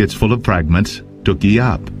baskets full of fragments took ye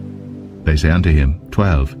up? They say unto him,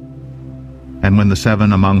 12. And when the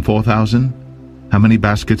 7 among 4,000, how many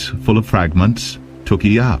baskets full of fragments took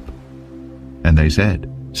ye up? And they said,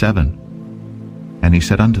 7. And he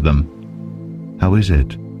said unto them, How is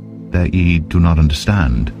it that ye do not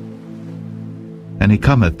understand? And he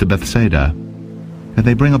cometh to Bethsaida, and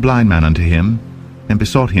they bring a blind man unto him, and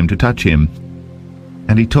besought him to touch him.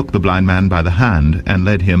 And he took the blind man by the hand, and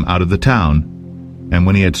led him out of the town. And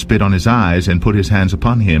when he had spit on his eyes, and put his hands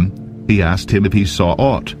upon him, he asked him if he saw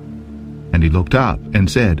aught. And he looked up, and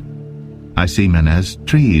said, I see men as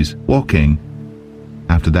trees, walking.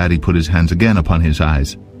 After that he put his hands again upon his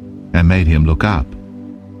eyes, and made him look up.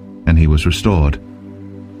 And he was restored,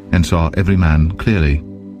 and saw every man clearly.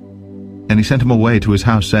 And he sent him away to his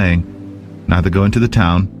house, saying, Neither go into the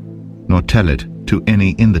town, nor tell it to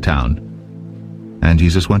any in the town. And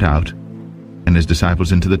Jesus went out, and his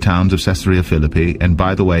disciples into the towns of Caesarea Philippi, and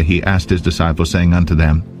by the way he asked his disciples, saying unto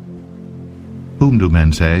them, Whom do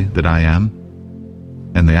men say that I am?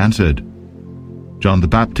 And they answered, John the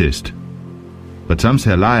Baptist, but some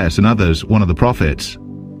say Elias, and others one of the prophets.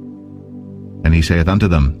 And he saith unto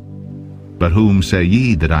them, But whom say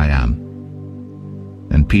ye that I am?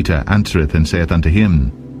 And Peter answereth and saith unto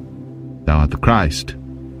him, Thou art the Christ.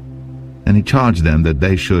 And he charged them that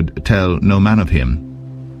they should tell no man of him.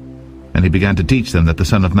 And he began to teach them that the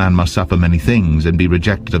Son of Man must suffer many things, and be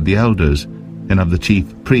rejected of the elders, and of the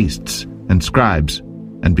chief priests, and scribes,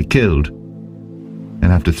 and be killed, and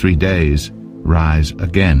after 3 days rise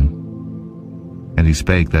again. And he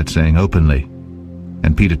spake that saying openly.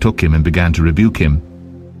 And Peter took him, and began to rebuke him.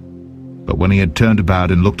 But when he had turned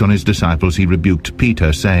about and looked on his disciples, he rebuked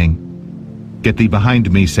Peter, saying, Get thee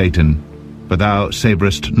behind me, Satan, for thou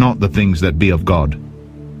savorest not the things that be of God,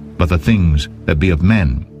 but the things that be of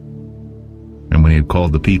men. And when he had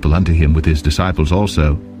called the people unto him with his disciples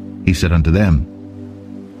also, he said unto them,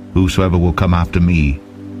 Whosoever will come after me,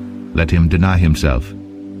 let him deny himself,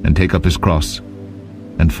 and take up his cross,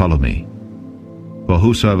 and follow me. For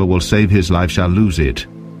whosoever will save his life shall lose it,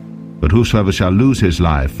 but whosoever shall lose his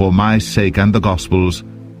life for my sake and the gospel's,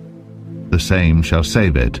 the same shall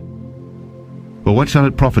save it. For what shall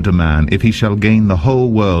it profit a man if he shall gain the whole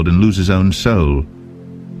world and lose his own soul?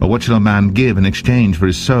 Or what shall a man give in exchange for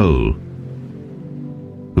his soul?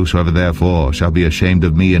 Whosoever therefore shall be ashamed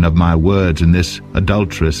of me and of my words in this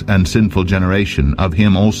adulterous and sinful generation, of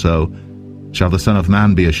him also shall the Son of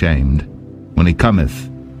Man be ashamed, when he cometh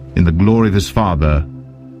in the glory of his Father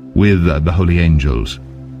with the holy angels.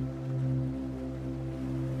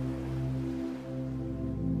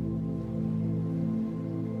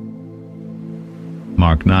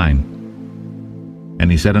 Mark 9.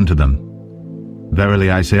 And he said unto them, Verily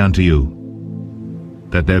I say unto you,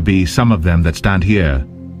 that there be some of them that stand here,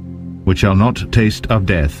 which shall not taste of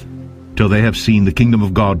death, till they have seen the kingdom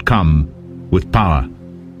of God come with power.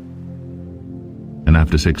 And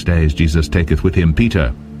after 6 days Jesus taketh with him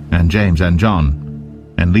Peter, and James, and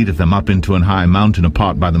John, and leadeth them up into an high mountain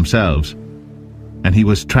apart by themselves. And he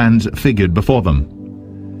was transfigured before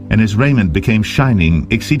them, and his raiment became shining,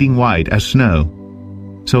 exceeding white as snow,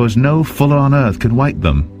 so as no fuller on earth could white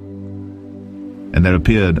them. And there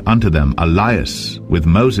appeared unto them Elias with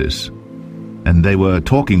Moses, and they were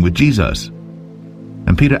talking with Jesus.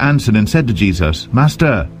 And Peter answered and said to Jesus,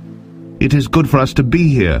 Master, it is good for us to be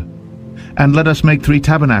here, and let us make 3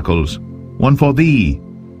 tabernacles, one for thee,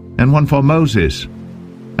 and one for Moses,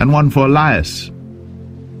 and one for Elias.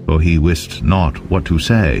 For he wist not what to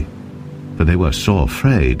say, for they were sore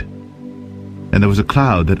afraid. And there was a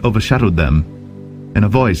cloud that overshadowed them, and a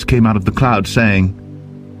voice came out of the cloud, saying,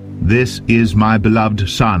 This is my beloved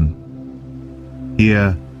Son.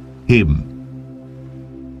 Hear him.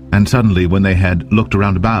 And suddenly, when they had looked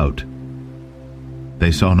around about,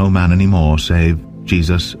 they saw no man any more, save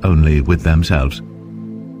Jesus only with themselves.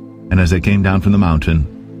 And as they came down from the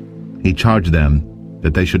mountain, he charged them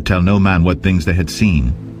that they should tell no man what things they had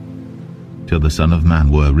seen, till the Son of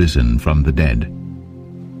Man were risen from the dead.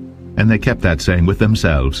 And they kept that saying with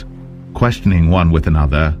themselves, questioning one with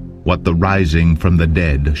another what the rising from the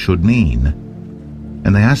dead should mean.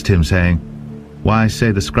 And they asked him, saying, Why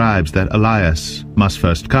say the scribes that Elias must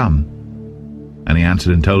first come? And he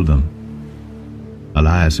answered and told them,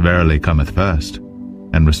 Elias verily cometh first,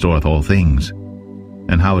 and restoreth all things,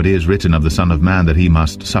 and how it is written of the Son of Man that he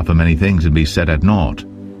must suffer many things and be set at naught.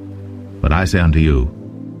 But I say unto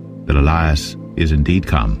you, that Elias is indeed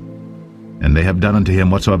come, and they have done unto him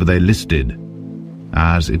whatsoever they listed,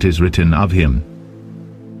 as it is written of him.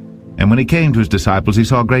 And when he came to his disciples, he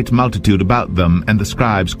saw a great multitude about them, and the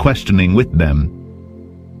scribes questioning with them.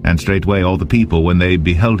 And straightway all the people, when they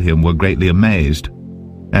beheld him, were greatly amazed,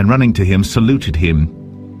 and running to him saluted him.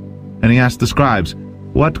 And he asked the scribes,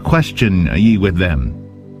 What question ye with them?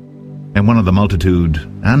 And one of the multitude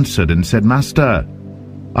answered and said, Master,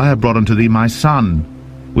 I have brought unto thee my son,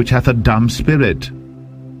 which hath a dumb spirit.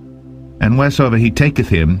 And wheresoever he taketh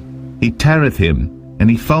him, he teareth him, and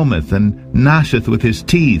he foameth, and gnasheth with his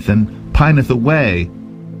teeth, and pineth away.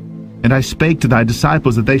 And I spake to thy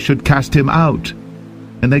disciples that they should cast him out,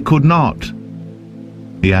 and they could not.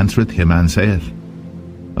 He answereth him and saith,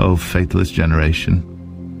 O faithless generation,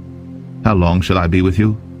 how long shall I be with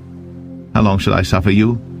you? How long shall I suffer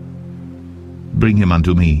you? Bring him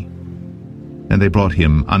unto me. And they brought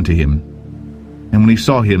him unto him. And when he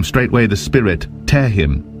saw him, straightway the spirit tare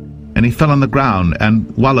him, and he fell on the ground,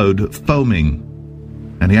 and wallowed foaming.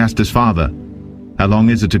 And he asked his father, How long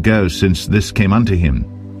is it ago since this came unto him?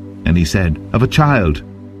 And he said, Of a child,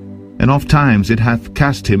 and oft times it hath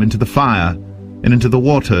cast him into the fire, and into the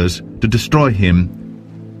waters, to destroy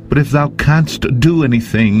him. But if thou canst do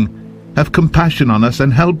anything, have compassion on us,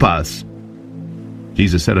 and help us.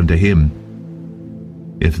 Jesus said unto him,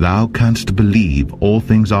 If thou canst believe, all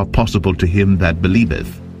things are possible to him that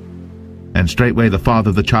believeth. And straightway the father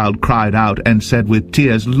of the child cried out, and said with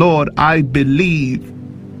tears, Lord, I believe.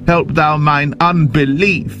 Help thou mine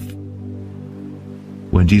unbelief.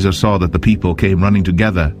 When Jesus saw that the people came running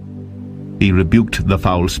together, he rebuked the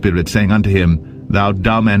foul spirit, saying unto him, Thou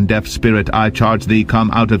dumb and deaf spirit, I charge thee, come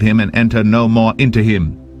out of him, and enter no more into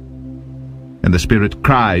him. And the spirit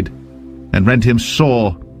cried, and rent him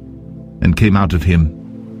sore, and came out of him.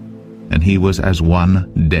 And he was as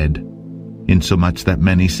one dead, insomuch that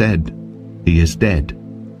many said, He is dead.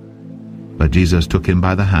 But Jesus took him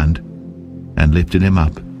by the hand, and lifted him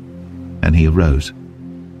up, and he arose.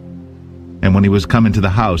 And when he was come into the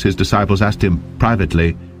house, his disciples asked him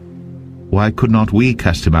privately, Why could not we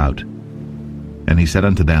cast him out? And he said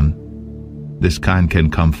unto them, This kind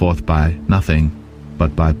can come forth by nothing,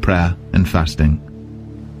 but by prayer and fasting.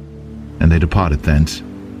 And they departed thence,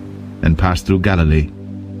 and passed through Galilee.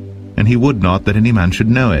 And he would not that any man should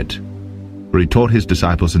know it. For he taught his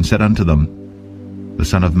disciples, and said unto them, The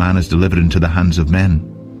Son of Man is delivered into the hands of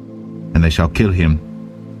men, and they shall kill him,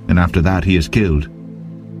 and after that he is killed,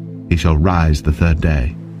 he shall rise the third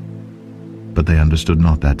day. But they understood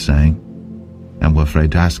not that saying, and were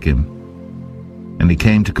afraid to ask him. And he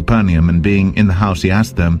came to Capernaum, and being in the house he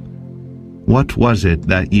asked them, What was it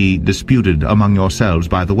that ye disputed among yourselves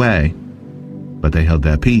by the way? But they held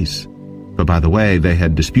their peace, for by the way they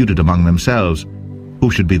had disputed among themselves,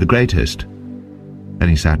 who should be the greatest. And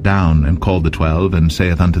he sat down, and called the 12, and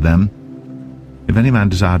saith unto them, If any man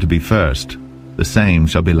desire to be first, the same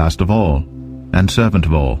shall be last of all, and servant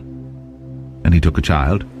of all. And he took a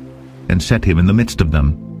child, and set him in the midst of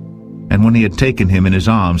them. And when he had taken him in his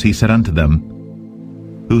arms, he said unto them,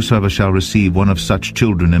 Whosoever shall receive one of such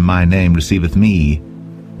children in my name receiveth me,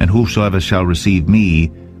 and whosoever shall receive me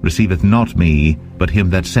receiveth not me, but him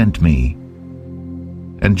that sent me.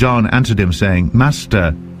 And John answered him, saying,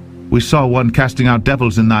 Master, we saw one casting out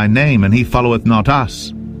devils in thy name, and he followeth not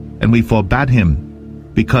us. And we forbade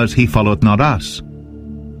him, because he followeth not us.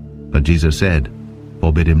 But Jesus said,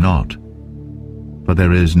 Forbid him not. For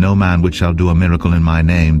there is no man which shall do a miracle in my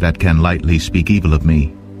name that can lightly speak evil of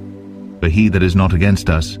me. For he that is not against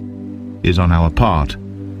us is on our part.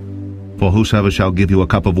 For whosoever shall give you a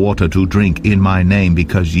cup of water to drink in my name,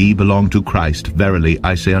 because ye belong to Christ, verily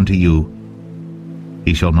I say unto you,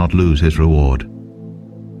 he shall not lose his reward.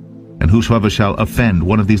 And whosoever shall offend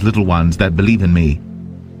one of these little ones that believe in me,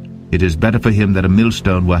 it is better for him that a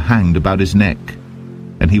millstone were hanged about his neck,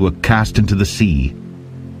 and he were cast into the sea.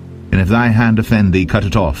 And if thy hand offend thee, cut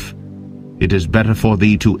it off. It is better for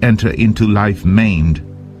thee to enter into life maimed,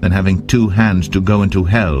 than having 2 hands to go into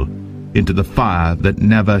hell, into the fire that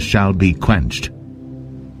never shall be quenched,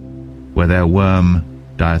 where their worm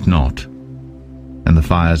dieth not, and the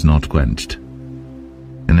fire is not quenched.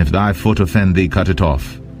 and if thy foot offend thee, cut it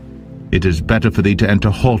off. It is better for thee to enter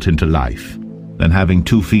halt into life, than having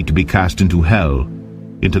 2 feet to be cast into hell,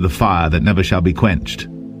 into the fire that never shall be quenched,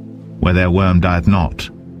 where their worm dieth not,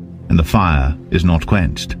 and the fire is not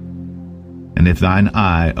quenched. And if thine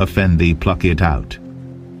eye offend thee, pluck it out.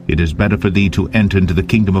 It is better for thee to enter into the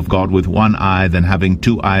kingdom of God with 1 eye, than having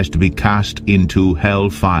 2 eyes to be cast into hell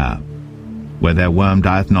fire, where their worm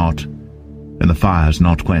dieth not, and the fire is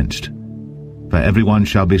not quenched. For every one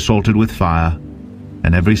shall be salted with fire,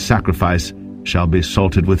 and every sacrifice shall be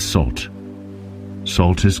salted with salt.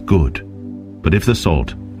 Salt is good, but if the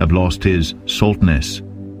salt have lost his saltness,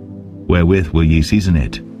 wherewith will ye season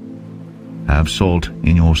it? Have salt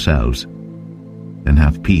in yourselves, and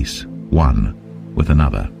have peace one with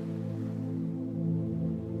another.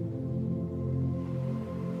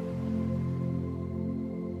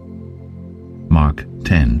 Mark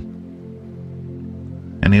 10.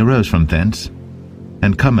 And he arose from thence,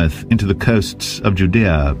 and cometh into the coasts of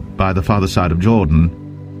Judea by the farther side of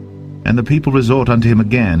Jordan. And the people resort unto him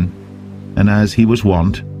again, and as he was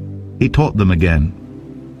wont, he taught them again.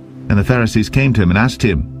 And the Pharisees came to him and asked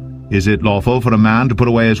him, Is it lawful for a man to put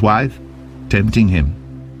away his wife? Tempting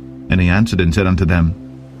him. And he answered and said unto them,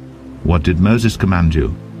 What did Moses command you?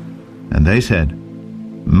 And they said,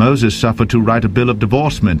 Moses suffered to write a bill of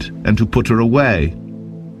divorcement, and to put her away.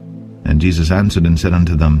 And Jesus answered and said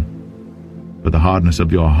unto them, For the hardness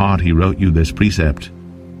of your heart he wrote you this precept.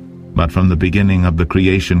 But from the beginning of the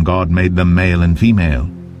creation God made them male and female.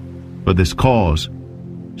 For this cause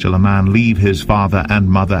shall a man leave his father and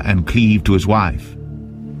mother, and cleave to his wife,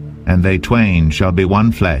 and they twain shall be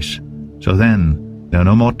one flesh. So then they are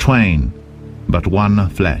no more twain, but one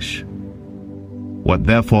flesh. What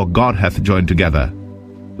therefore God hath joined together,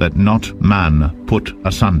 let not man put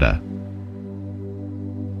asunder.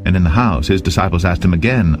 And in the house his disciples asked him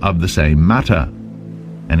again of the same matter.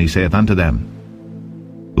 And he saith unto them,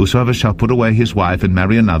 Whosoever shall put away his wife and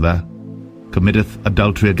marry another, committeth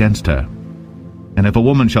adultery against her. And if a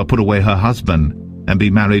woman shall put away her husband, and be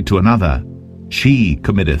married to another, she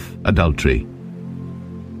committeth adultery.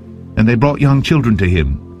 And they brought young children to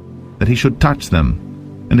him, that he should touch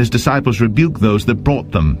them. And his disciples rebuked those that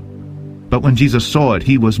brought them. But when Jesus saw it,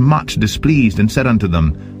 he was much displeased, and said unto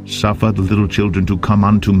them, Suffer the little children to come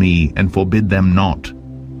unto me, and forbid them not,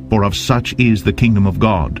 for of such is the kingdom of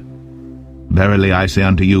God. Verily I say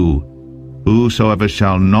unto you, whosoever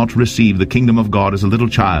shall not receive the kingdom of God as a little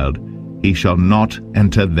child, he shall not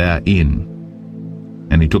enter therein.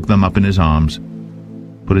 And he took them up in his arms,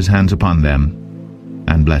 put his hands upon them,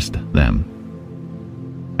 and blessed them.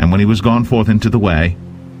 And when he was gone forth into the way,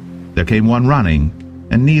 there came one running,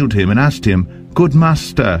 and kneeled to him, and asked him, Good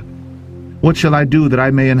Master, what shall I do that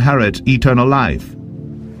I may inherit eternal life?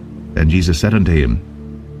 And Jesus said unto him,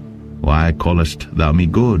 Why callest thou me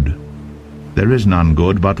good? There is none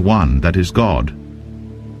good but one, that is God.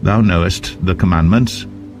 Thou knowest the commandments.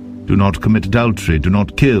 Do not commit adultery, do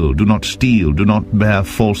not kill, do not steal, do not bear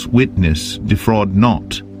false witness, defraud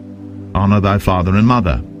not. Honor thy father and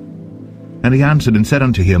mother. And he answered and said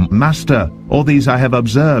unto him, Master, all these I have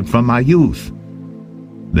observed from my youth.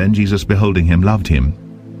 Then Jesus, beholding him, loved him,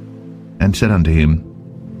 and said unto him,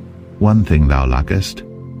 One thing thou lackest.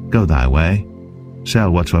 Go thy way,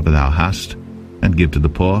 sell whatsoever thou hast, and give to the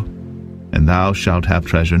poor, and thou shalt have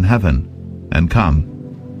treasure in heaven. And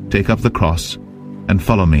come, take up the cross, and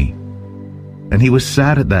follow me. And he was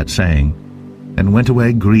sad at that saying, and went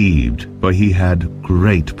away grieved, for he had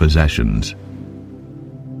great possessions.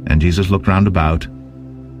 And Jesus looked round about,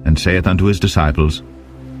 and saith unto his disciples,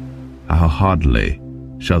 How hardly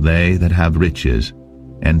shall they that have riches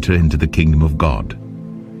enter into the kingdom of God.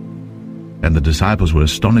 And the disciples were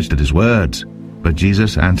astonished at his words. But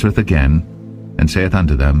Jesus answereth again, and saith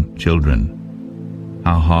unto them, Children,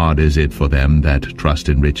 how hard is it for them that trust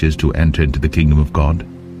in riches to enter into the kingdom of God?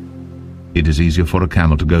 It is easier for a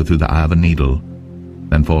camel to go through the eye of a needle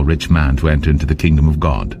than for a rich man to enter into the kingdom of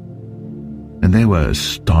God. And they were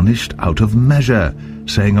astonished out of measure,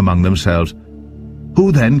 saying among themselves,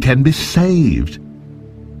 Who then can be saved?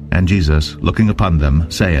 And Jesus, looking upon them,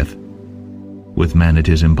 saith, With men it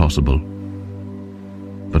is impossible,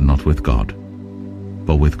 but not with God.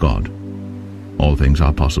 For with God all things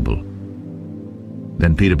are possible.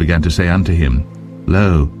 Then Peter began to say unto him,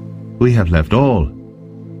 Lo, we have left all,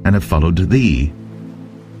 and have followed thee.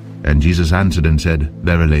 And Jesus answered and said,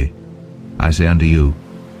 Verily, I say unto you,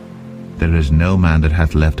 there is no man that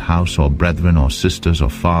hath left house, or brethren, or sisters, or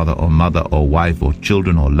father, or mother, or wife, or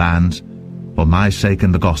children, or lands, for my sake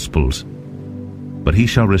and the gospel's, but he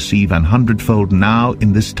shall receive 100-fold now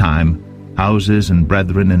in this time houses, and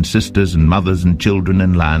brethren, and sisters, and mothers, and children,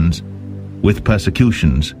 and lands, with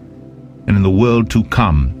persecutions, and in the world to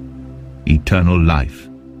come eternal life.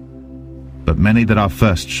 But many that are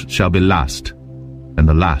first shall be last, and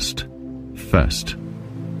the last first.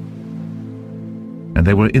 And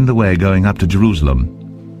they were in the way going up to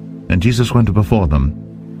Jerusalem, and Jesus went before them.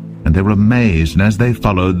 And they were amazed, and as they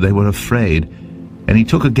followed, they were afraid. And he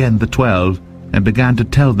took again the 12, and began to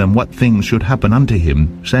tell them what things should happen unto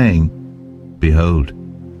him, saying, Behold,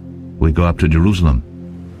 we go up to Jerusalem,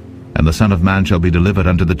 and the Son of Man shall be delivered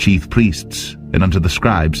unto the chief priests, and unto the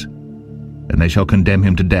scribes, and they shall condemn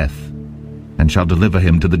him to death, and shall deliver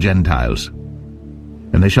him to the Gentiles.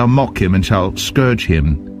 And they shall mock him, and shall scourge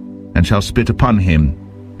him, and shall spit upon him,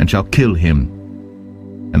 and shall kill him.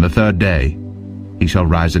 And the third day he shall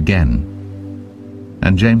rise again.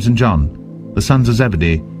 And James and John, the sons of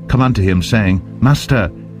Zebedee, come unto him, saying,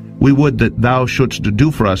 Master, we would that thou shouldst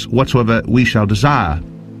do for us whatsoever we shall desire.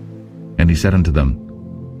 And he said unto them,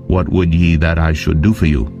 What would ye that I should do for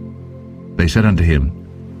you? They said unto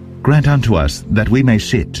him, Grant unto us that we may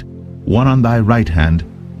sit, one on thy right hand,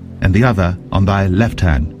 and the other on thy left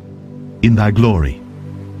hand, in thy glory.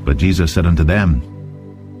 But Jesus said unto them,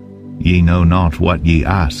 Ye know not what ye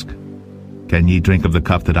ask. Can ye drink of the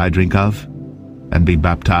cup that I drink of, and be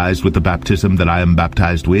baptized with the baptism that I am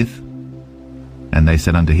baptized with? And they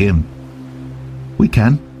said unto him, We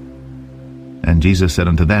can. And Jesus said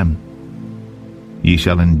unto them, Ye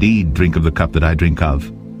shall indeed drink of the cup that I drink of,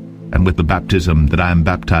 and with the baptism that I am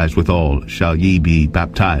baptized withal shall ye be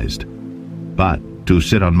baptized. But to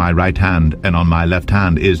sit on my right hand and on my left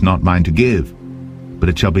hand is not mine to give, but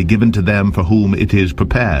it shall be given to them for whom it is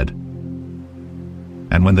prepared.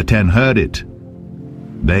 And when the 10 heard it,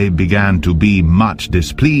 they began to be much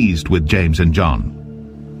displeased with James and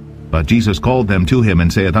John. But Jesus called them to him,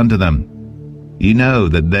 and saith unto them, Ye know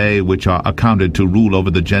that they which are accounted to rule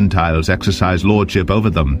over the Gentiles exercise lordship over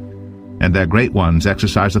them, and their great ones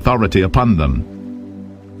exercise authority upon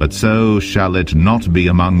them. But so shall it not be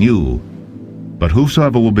among you. But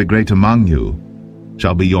whosoever will be great among you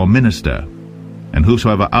shall be your minister, and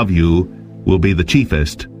whosoever of you will be the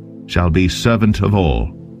chiefest shall be servant of all.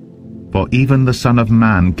 For even the Son of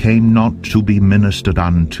Man came not to be ministered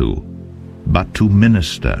unto, but to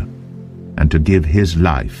minister, and to give his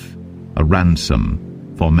life a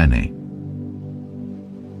ransom for many.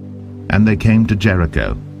 And they came to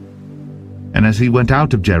Jericho. And as he went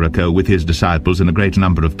out of Jericho with his disciples and a great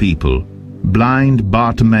number of people, blind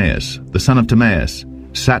Bartimaeus, the son of Timaeus,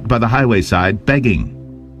 sat by the highway side begging.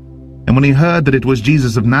 And when he heard that it was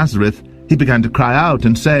Jesus of Nazareth, he began to cry out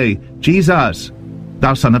and say, Jesus,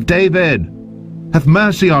 thou son of David, have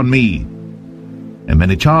mercy on me. And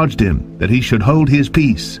many charged him that he should hold his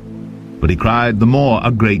peace. But he cried the more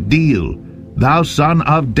a great deal, Thou son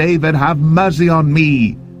of David, have mercy on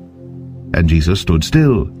me. And Jesus stood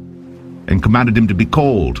still, and commanded him to be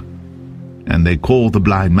called. And they called the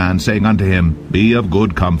blind man, saying unto him, Be of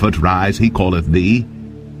good comfort, rise, he calleth thee.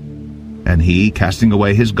 And he, casting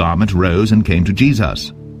away his garment, rose and came to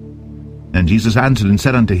Jesus. And Jesus answered and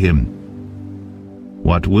said unto him,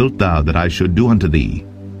 What wilt thou that I should do unto thee?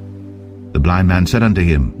 The blind man said unto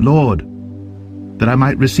him, Lord, that I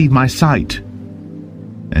might receive my sight.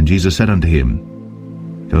 And Jesus said unto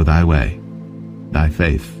him, Go thy way, thy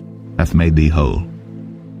faith hath made thee whole.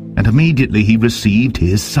 And immediately he received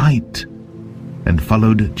his sight, and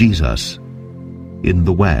followed Jesus in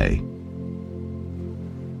the way.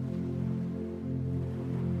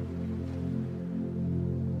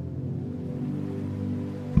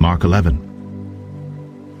 Mark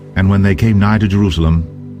 11. And when they came nigh to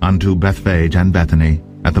Jerusalem, unto Bethphage and Bethany,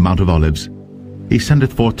 at the Mount of Olives, he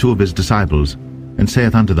sendeth forth 2 of his disciples, and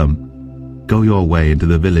saith unto them, Go your way into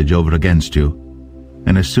the village over against you,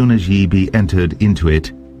 and as soon as ye be entered into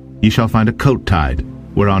it, ye shall find a coat tied,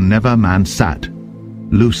 whereon never man sat.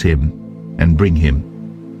 Loose him, and bring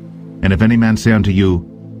him. And if any man say unto you,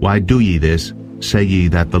 Why do ye this? Say ye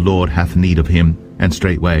that the Lord hath need of him, and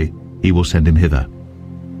straightway he will send him hither.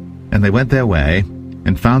 And they went their way,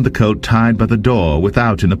 and found the coat tied by the door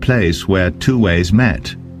without in a place where 2 ways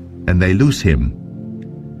met, and they loose him.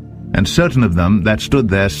 And certain of them that stood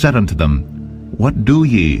there said unto them, What do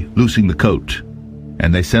ye, loosing the coat?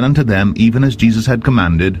 And they said unto them even as Jesus had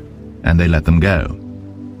commanded, and they let them go.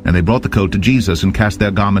 And they brought the coat to Jesus, and cast their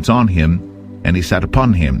garments on him, and he sat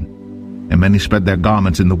upon him. And many spread their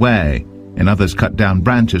garments in the way, and others cut down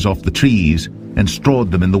branches off the trees, and strawed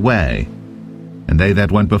them in the way. And they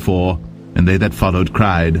that went before, and they that followed,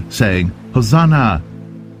 cried, saying, Hosanna!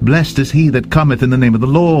 Blessed is he that cometh in the name of the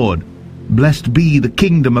Lord. Blessed be the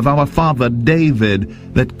kingdom of our father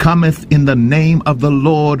David, that cometh in the name of the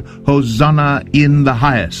Lord. Hosanna in the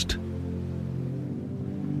highest.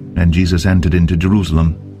 And Jesus entered into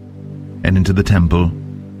Jerusalem, and into the temple.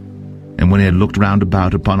 And when he had looked round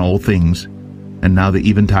about upon all things, and now the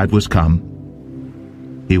eventide was come,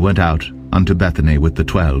 he went out unto Bethany with the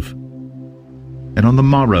 12. And on the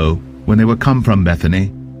morrow, when they were come from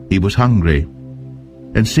Bethany, he was hungry.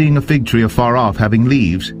 And seeing a fig tree afar off having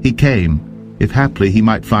leaves, he came, if haply he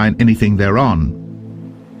might find anything thereon.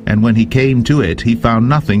 And when he came to it, he found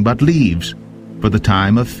nothing but leaves, for the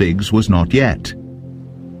time of figs was not yet.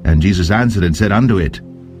 And Jesus answered and said unto it,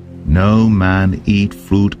 No man eat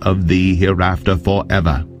fruit of thee hereafter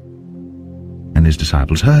forever. And his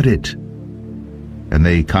disciples heard it. And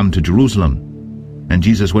they come to Jerusalem. And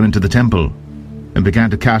Jesus went into the temple, and began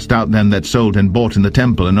to cast out them that sold and bought in the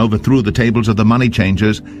temple, and overthrew the tables of the money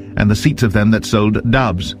changers, and the seats of them that sold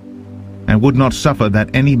doves, and would not suffer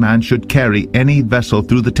that any man should carry any vessel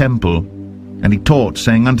through the temple. And he taught,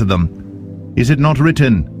 saying unto them, Is it not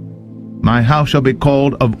written, My house shall be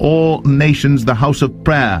called of all nations the house of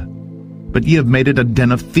prayer, but ye have made it a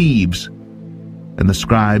den of thieves? And the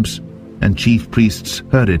scribes and chief priests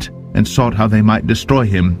heard it, and sought how they might destroy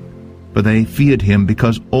him, for they feared him,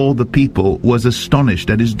 because all the people was astonished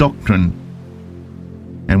at his doctrine.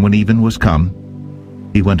 And when even was come,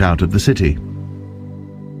 he went out of the city.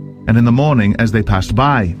 And in the morning, as they passed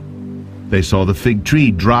by, they saw the fig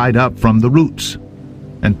tree dried up from the roots.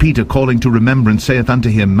 And Peter, calling to remembrance, saith unto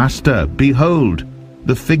him, Master, behold,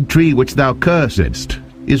 the fig tree which thou cursedst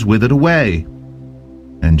is withered away.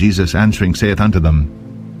 And Jesus answering saith unto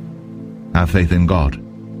them, Have faith in God.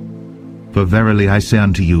 For verily I say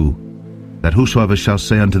unto you, that whosoever shall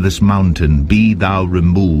say unto this mountain, Be thou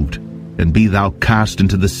removed, and be thou cast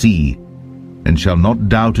into the sea, and shall not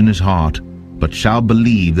doubt in his heart, but shall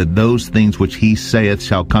believe that those things which he saith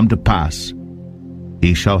shall come to pass,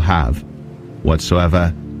 he shall have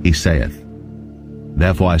whatsoever he saith.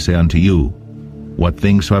 Therefore I say unto you, what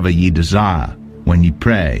things soever ye desire, when ye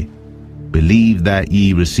pray, believe that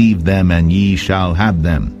ye receive them, and ye shall have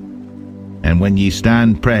them. And when ye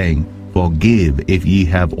stand praying, forgive if ye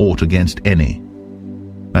have aught against any,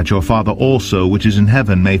 that your Father also which is in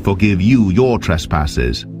heaven may forgive you your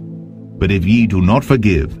trespasses. But if ye do not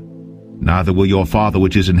forgive, neither will your Father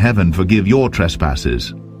which is in heaven forgive your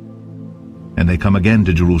trespasses. And they come again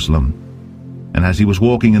to Jerusalem. And as he was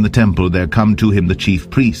walking in the temple, there come to him the chief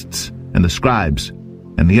priests, and the scribes,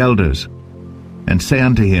 and the elders, and say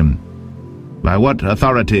unto him, By what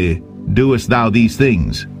authority doest thou these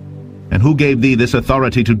things? And who gave thee this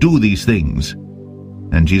authority to do these things?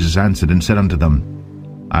 And Jesus answered and said unto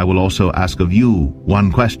them, I will also ask of you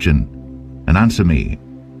one question, and answer me,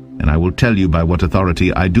 and I will tell you by what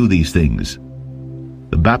authority I do these things.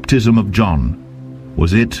 The baptism of John,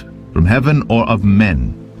 was it from heaven or of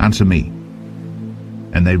men? Answer me.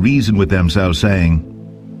 And they reasoned with themselves,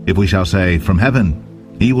 saying, If we shall say, From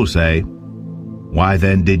heaven, he will say, Why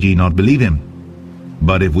then did ye not believe him?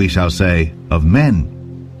 But if we shall say, Of men,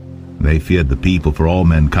 they feared the people, for all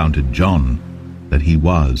men counted John, that he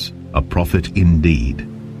was a prophet indeed.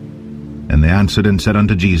 And they answered and said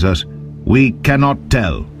unto Jesus, We cannot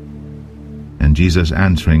tell. And Jesus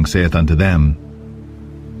answering saith unto them,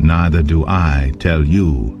 Neither do I tell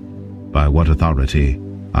you by what authority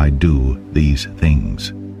I do these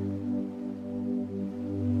things.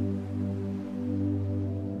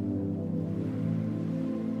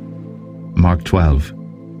 Mark 12.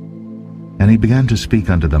 And he began to speak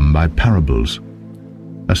unto them by parables.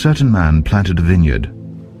 A certain man planted a vineyard,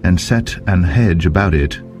 and set an hedge about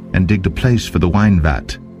it, and digged a place for the wine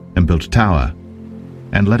vat, and built a tower,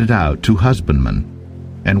 and let it out to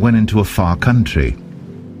husbandmen, and went into a far country.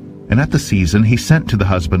 And at the season he sent to the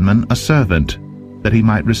husbandman a servant, that he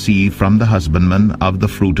might receive from the husbandman of the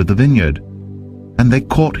fruit of the vineyard. And they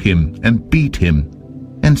caught him, and beat him,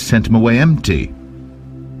 and sent him away empty.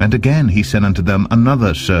 And again he sent unto them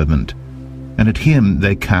another servant, and at him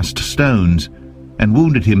they cast stones, and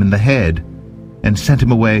wounded him in the head, and sent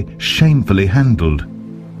him away shamefully handled.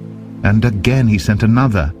 And again he sent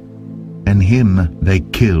another, and him they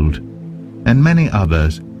killed, and many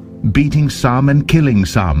others, beating some and killing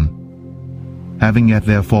some. Having yet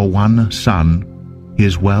therefore one son,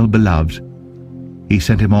 his well-beloved, he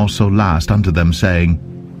sent him also last unto them, saying,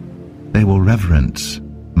 They will reverence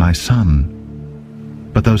my son.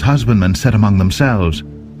 But those husbandmen said among themselves,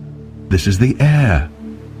 This is the heir.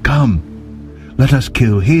 Come, let us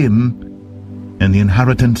kill him, and the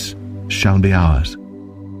inheritance shall be ours.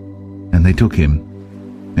 And they took him,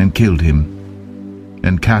 and killed him,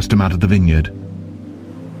 and cast him out of the vineyard.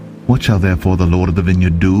 What shall therefore the Lord of the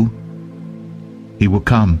vineyard do? He will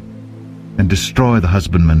come, and destroy the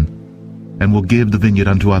husbandman, and will give the vineyard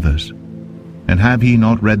unto others. And have ye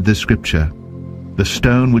not read this scripture? the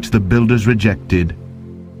stone which the builders rejected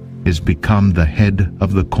is become the head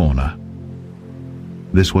of the corner.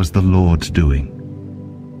 This was the Lord's doing,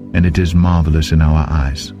 and it is marvelous in our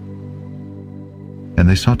eyes. And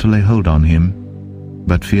they sought to lay hold on him,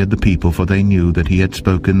 but feared the people, for they knew that he had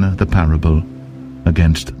spoken the parable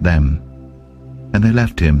against them. And they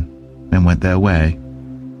left him, and went their way.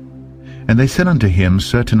 And they sent unto him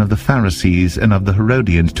certain of the Pharisees and of the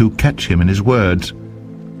Herodians to catch him in his words.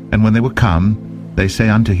 And when they were come, they say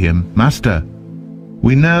unto him, Master,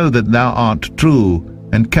 we know that thou art true,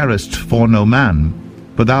 and carest for no man,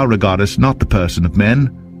 for thou regardest not the person of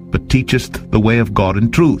men, but teachest the way of God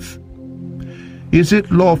in truth. Is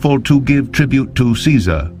it lawful to give tribute to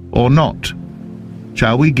Caesar, or not?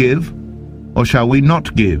 Shall we give, or shall we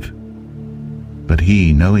not give? But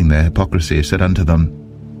he, knowing their hypocrisy, said unto them,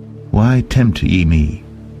 Why tempt ye me?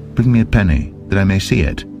 Bring me a penny, that I may see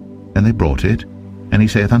it. And they brought it. And he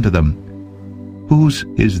saith unto them, Whose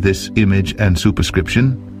is this image and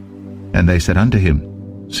superscription? And they said unto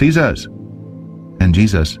him, Caesar's. And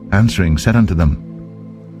Jesus, answering, said unto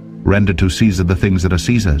them, Render to Caesar the things that are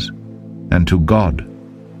Caesar's, and to God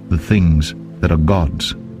the things that are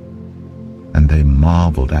God's. And they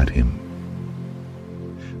marveled at him.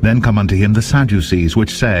 Then come unto him the Sadducees,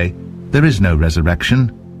 which say, There is no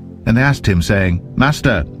resurrection. And they asked him, saying,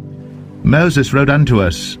 Master, Moses wrote unto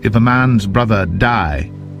us, If a man's brother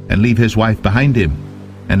die, and leave his wife behind him,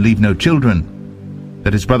 and leave no children,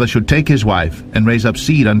 that his brother should take his wife, and raise up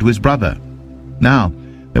seed unto his brother. Now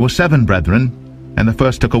there were 7 brethren, and the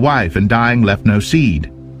first took a wife, and dying left no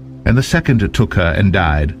seed. And the second took her, and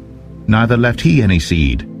died, neither left he any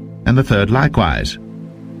seed, and the third likewise.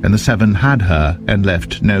 And the 7 had her, and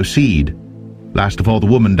left no seed. Last of all the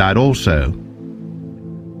woman died also.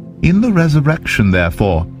 In the resurrection,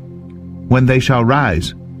 therefore, when they shall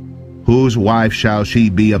rise, whose wife shall she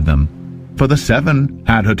be of them? For the 7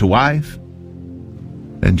 had her to wife.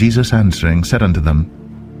 And Jesus answering said unto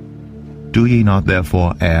them, Do ye not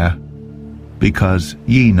therefore err, because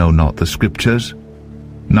ye know not the Scriptures,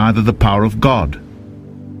 neither the power of God?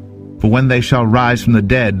 For when they shall rise from the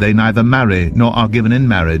dead, they neither marry, nor are given in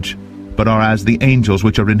marriage, but are as the angels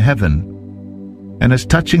which are in heaven. And as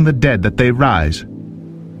touching the dead that they rise,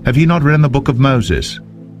 have ye not read in the book of Moses,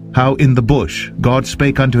 how in the bush God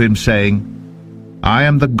spake unto him, saying, I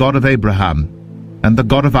am the God of Abraham, and the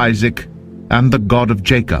God of Isaac, and the God of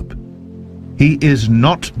Jacob. He is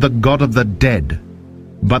not the God of the dead,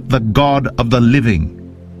 but the God of the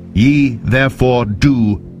living. Ye therefore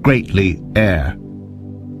do greatly err.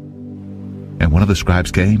 And one of the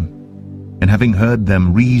scribes came, and having heard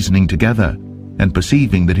them reasoning together, and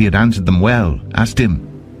perceiving that he had answered them well, asked him,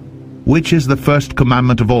 Which is the first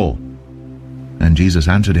commandment of all? And Jesus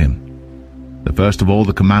answered him, The first of all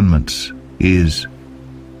the commandments is,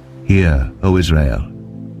 Hear, O Israel,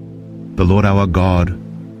 the Lord our God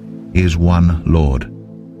is one Lord.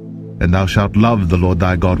 And thou shalt love the Lord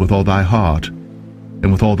thy God with all thy heart,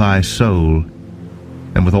 and with all thy soul,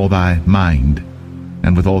 and with all thy mind,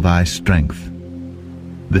 and with all thy strength.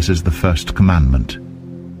 This is the first commandment.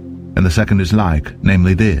 And the second is like,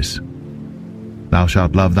 namely this, Thou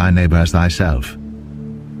shalt love thy neighbor as thyself.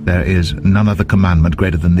 There is none other commandment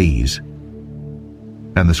greater than these.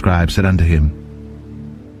 And the scribe said unto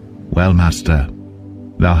him, Well, Master,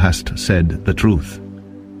 thou hast said the truth.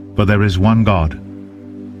 For there is one God,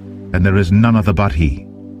 and there is none other but he.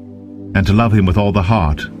 And to love him with all the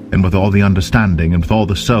heart, and with all the understanding, and with all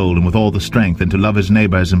the soul, and with all the strength, and to love his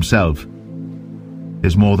neighbor as himself,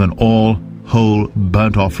 is more than all whole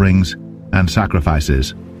burnt offerings and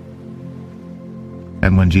sacrifices.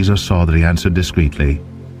 And when Jesus saw that he answered discreetly,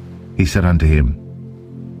 he said unto him,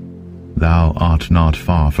 Thou art not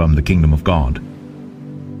far from the kingdom of God.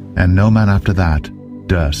 And no man after that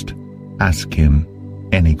durst ask him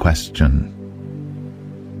any question.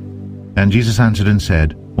 And Jesus answered and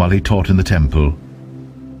said, while he taught in the temple,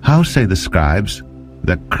 How say the scribes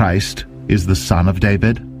that Christ is the son of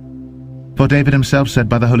David? For David himself said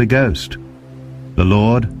by the Holy Ghost, The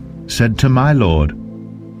Lord said to my Lord,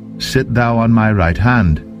 Sit thou on my right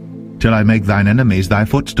hand, till I make thine enemies thy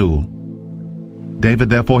footstool. David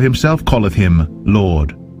therefore himself calleth him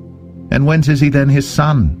Lord. And whence is he then his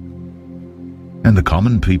son? And the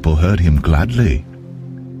common people heard him gladly.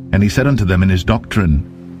 And he said unto them in his doctrine,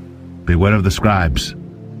 Beware of the scribes,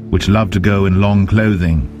 which love to go in long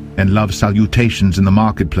clothing, and love salutations in the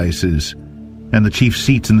marketplaces, and the chief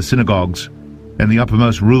seats in the synagogues, and the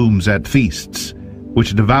uppermost rooms at feasts,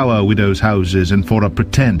 which devour widows' houses, and for a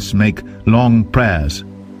pretense make long prayers.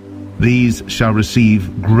 These shall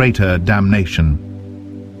receive greater damnation.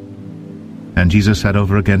 And Jesus sat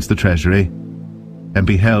over against the treasury, and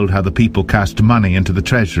beheld how the people cast money into the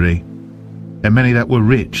treasury, and many that were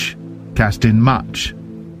rich cast in much.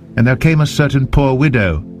 And there came a certain poor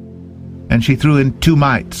widow, and she threw in 2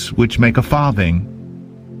 mites, which make a farthing.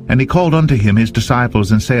 And he called unto him his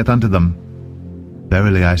disciples, and saith unto them,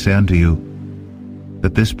 Verily I say unto you,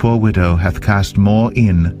 that this poor widow hath cast more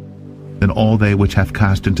in than all they which have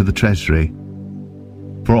cast into the treasury.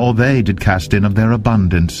 For all they did cast in of their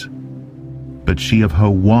abundance, but she of her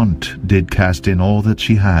want did cast in all that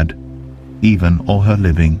she had, even all her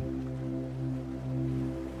living.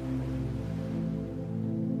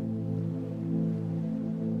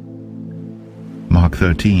 Mark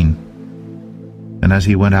 13. And as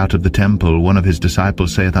he went out of the temple, one of his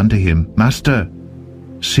disciples saith unto him, Master,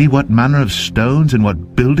 see what manner of stones and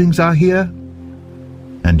what buildings are here?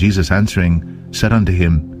 And Jesus answering said unto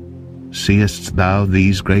him, Seest thou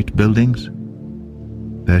these great buildings?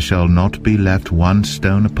 There shall not be left one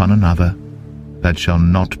stone upon another that shall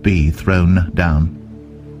not be thrown down.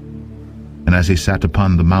 And as he sat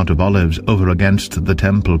upon the Mount of Olives over against the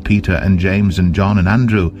temple, Peter and James and John and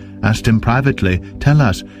Andrew asked him privately, Tell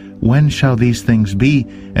us, when shall these things be,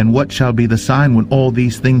 and what shall be the sign when all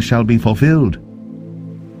these things shall be fulfilled?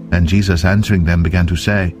 And Jesus answering them began to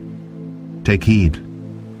say, Take heed,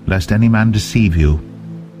 lest any man deceive you.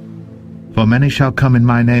 For many shall come in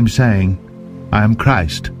my name, saying, I am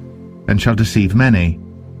Christ, and shall deceive many.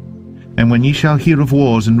 And when ye shall hear of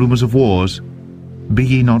wars and rumors of wars, be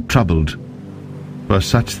ye not troubled, for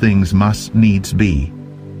such things must needs be,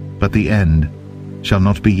 but the end shall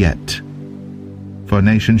not be yet. For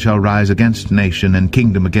nation shall rise against nation, and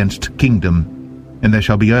kingdom against kingdom, and there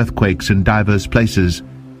shall be earthquakes in divers places,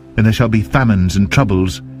 and there shall be famines and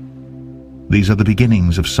troubles. These are the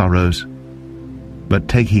beginnings of sorrows. But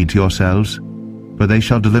take heed to yourselves, for they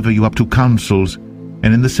shall deliver you up to councils,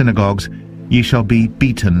 and in the synagogues ye shall be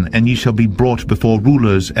beaten, and ye shall be brought before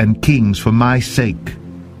rulers and kings for my sake,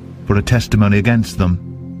 for a testimony against them.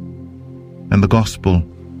 And the gospel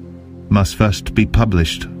must first be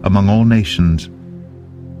published among all nations.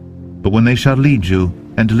 But when they shall lead you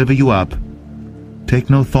and deliver you up, take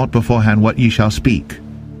no thought beforehand what ye shall speak,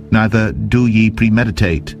 neither do ye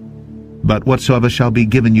premeditate. But whatsoever shall be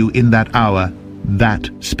given you in that hour, that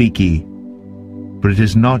speak ye. For it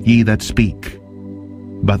is not ye that speak,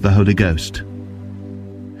 but the Holy Ghost.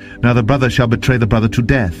 Now the brother shall betray the brother to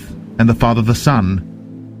death, and the father the son.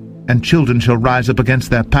 And children shall rise up against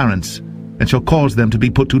their parents, and shall cause them to be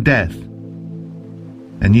put to death.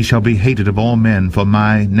 And ye shall be hated of all men for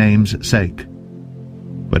my name's sake.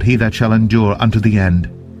 But he that shall endure unto the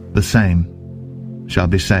end, the same shall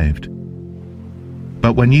be saved.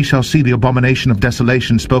 But when ye shall see the abomination of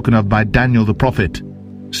desolation spoken of by Daniel the prophet,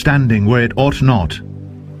 standing where it ought not,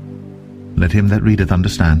 let him that readeth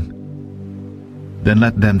understand. Then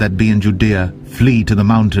let them that be in Judea flee to the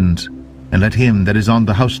mountains, and let him that is on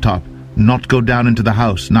the housetop not go down into the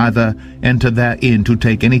house, neither enter therein to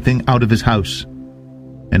take anything out of his house.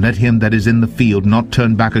 And let him that is in the field not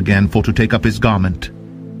turn back again for to take up his garment.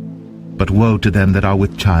 But woe to them that are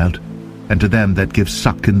with child, and to them that give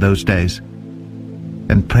suck in those days.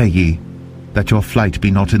 And pray ye that your flight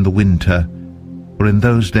be not in the winter, for in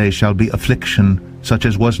those days shall be affliction, such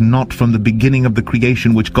as was not from the beginning of the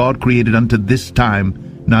creation which God created unto this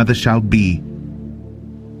time, neither shall be.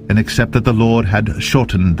 And except that the Lord had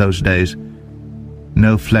shortened those days,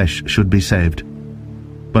 no flesh should be saved.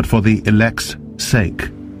 But for the elect's sake,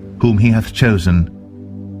 whom he hath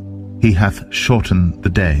chosen, he hath shortened the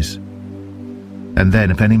days. And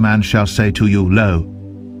then if any man shall say to you, Lo,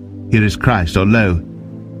 here is Christ, or Lo,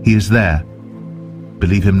 he is there,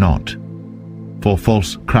 believe him not. For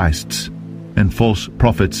false Christs and false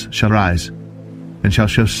prophets shall rise, and shall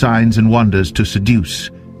show signs and wonders to seduce,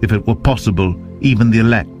 if it were possible, even the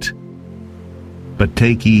elect. But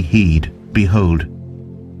take ye heed, behold,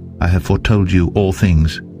 I have foretold you all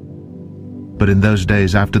things. But in those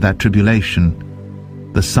days after that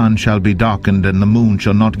tribulation, the sun shall be darkened, and the moon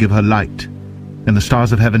shall not give her light, and the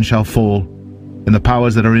stars of heaven shall fall, and the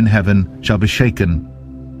powers that are in heaven shall be shaken.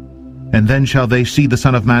 And then shall they see the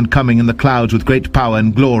Son of Man coming in the clouds with great power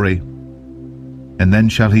and glory. And then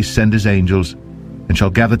shall he send his angels, and shall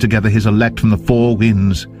gather together his elect from the four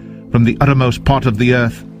winds, from the uttermost part of the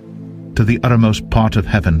earth to the uttermost part of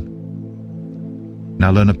heaven.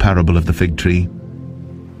 Now learn a parable of the fig tree.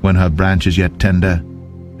 When her branch is yet tender,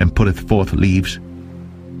 and putteth forth leaves,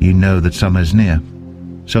 ye know that summer is near.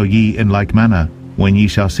 So ye in like manner, when ye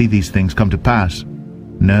shall see these things come to pass,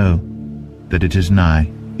 know that it is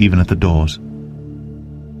nigh, even at the doors.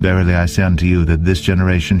 Verily I say unto you, that this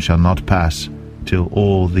generation shall not pass till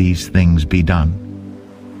all these things be done.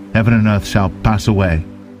 Heaven and earth shall pass away,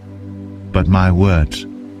 but my words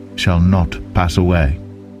shall not pass away.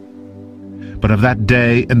 But of that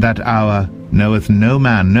day and that hour knoweth no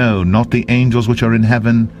man, no, not the angels which are in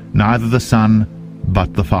heaven, neither the Son,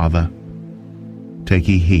 but the Father. Take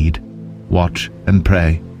ye heed, watch and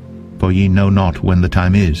pray, for ye know not when the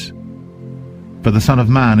time is. For the Son of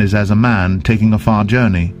Man is as a man taking a far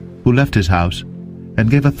journey, who left his house, and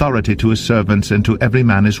gave authority to his servants and to every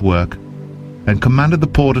man his work, and commanded the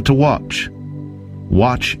porter to watch.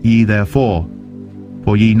 Watch ye therefore,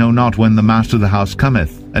 for ye know not when the master of the house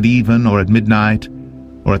cometh, at even, or at midnight,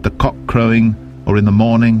 or at the cock crowing, or in the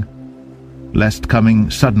morning, lest coming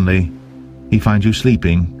suddenly he find you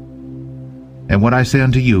sleeping. And what I say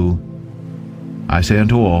unto you, I say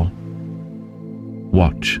unto all,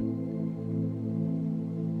 watch.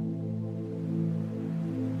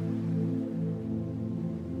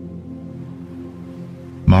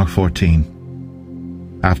 Mark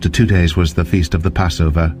 14. After 2 days was the feast of the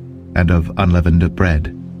Passover, and of unleavened bread.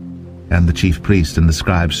 And the chief priests and the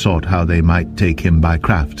scribes sought how they might take him by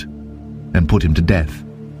craft, and put him to death.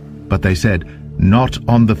 But they said, Not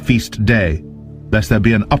on the feast day, lest there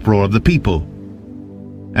be an uproar of the people.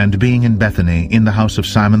 And being in Bethany, in the house of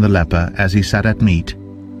Simon the leper, as he sat at meat,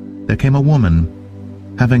 there came a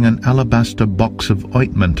woman, having an alabaster box of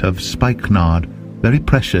ointment of spikenard, very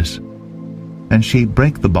precious. And she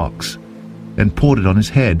brake the box, and poured it on his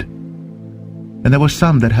head. And there were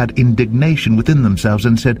some that had indignation within themselves,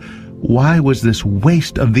 and said, Why was this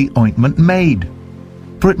waste of the ointment made?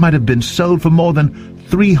 For it might have been sold for more than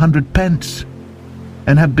 300 pence,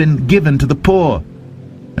 and have been given to the poor.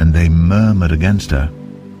 And they murmured against her.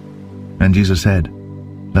 And Jesus said,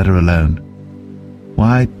 Let her alone.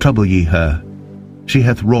 Why trouble ye her? She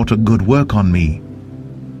hath wrought a good work on me.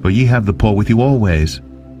 For ye have the poor with you always,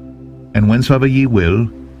 and whensoever ye will,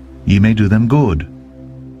 ye may do them good.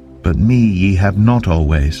 But me ye have not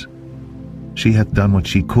always. She hath done what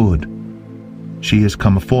she could. She is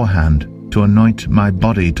come aforehand to anoint my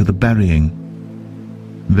body to the burying.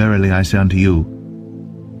 Verily I say unto you,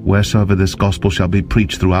 wheresoever this gospel shall be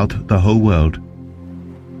preached throughout the whole world,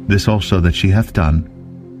 this also that she hath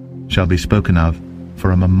done shall be spoken of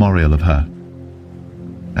for a memorial of her.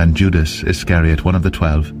 And Judas Iscariot, one of the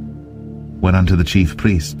 12, went unto the chief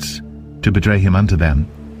priests to betray him unto them.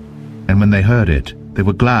 And when they heard it, they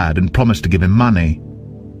were glad, and promised to give him money.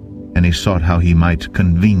 And he sought how he might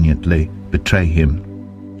conveniently betray him.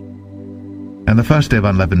 And the first day of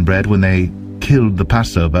unleavened bread, when they killed the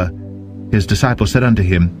Passover, his disciples said unto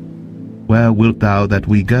him, Where wilt thou that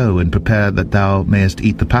we go, and prepare that thou mayest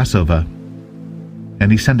eat the Passover?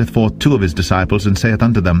 And he sendeth forth 2 of his disciples, and saith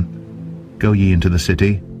unto them, Go ye into the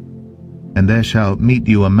city, and there shall meet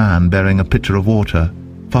you a man bearing a pitcher of water.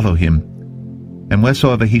 Follow him. And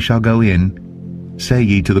wheresoever he shall go in, say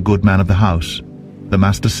ye to the good man of the house, The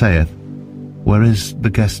master saith, Where is the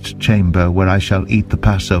guest chamber where I shall eat the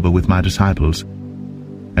Passover with my disciples?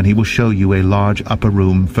 And he will show you a large upper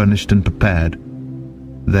room furnished and prepared.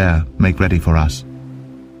 There make ready for us.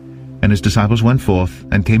 And his disciples went forth,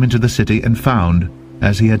 and came into the city, and found,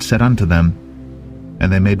 as he had said unto them.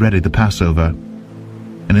 And they made ready the Passover.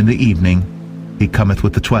 And in the evening he cometh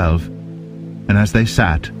with the 12. And as they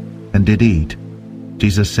sat, and did eat,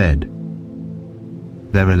 Jesus said,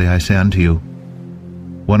 Verily I say unto you,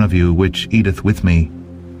 one of you which eateth with me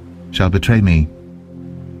shall betray me.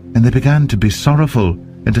 And they began to be sorrowful,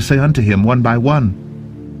 and to say unto him one by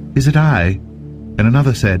one, Is it I? And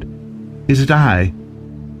another said, Is it I?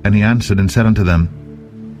 And he answered and said unto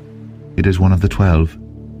them, It is one of the 12,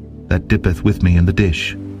 that dippeth with me in the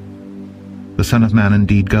dish. The Son of Man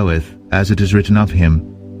indeed goeth, as it is written of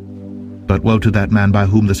him. But woe to that man by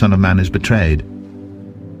whom the Son of Man is betrayed.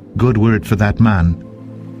 Good were it for that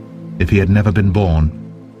man, if he had never been born.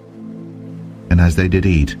 And as they did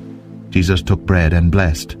eat, Jesus took bread, and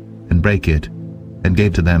blessed, and brake it, and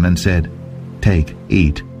gave to them, and said, Take,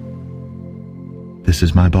 eat. This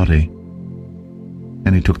is my body.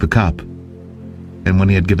 And he took the cup, and when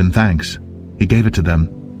he had given thanks, he gave it to them,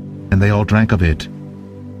 and they all drank of it.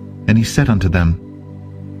 And he said unto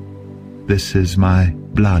them, This is my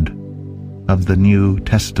blood of the New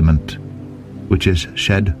Testament, which is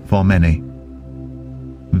shed for many.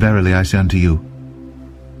 Verily I say unto you,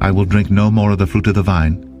 I will drink no more of the fruit of the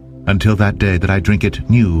vine, until that day that I drink it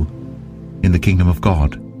new in the kingdom of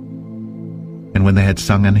God. And when they had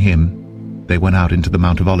sung an hymn, they went out into the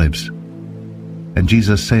Mount of Olives. And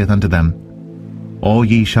Jesus saith unto them, All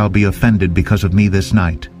ye shall be offended because of me this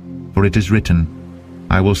night, for it is written,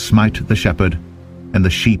 I will smite the shepherd, and the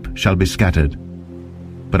sheep shall be scattered.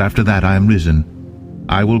 But after that I am risen,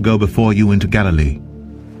 I will go before you into Galilee.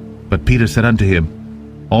 But Peter said unto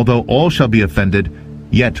him, Although all shall be offended,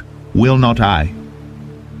 yet will not I?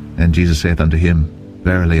 And Jesus saith unto him,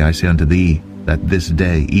 Verily I say unto thee, that this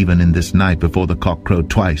day, even in this night, before the cock crowed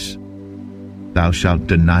twice, thou shalt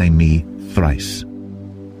deny me thrice.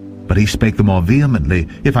 But he spake the more vehemently,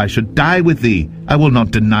 If I should die with thee, I will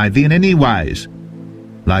not deny thee in any wise.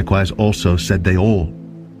 Likewise also said they all.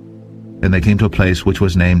 And they came to a place which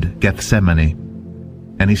was named Gethsemane.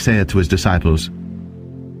 And he saith to his disciples,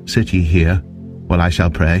 Sit ye here, while I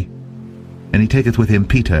shall pray. And he taketh with him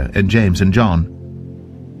Peter, and James, and John,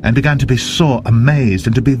 and began to be sore amazed,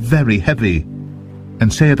 and to be very heavy,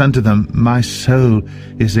 and saith unto them, My soul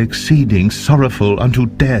is exceeding sorrowful unto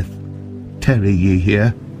death. Tarry ye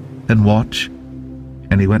here, and watch.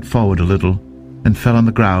 And he went forward a little, and fell on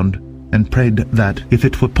the ground, and prayed that, if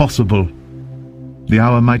it were possible, the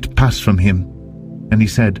hour might pass from him. And he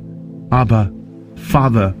said, Abba,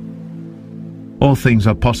 Father, all things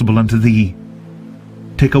are possible unto thee.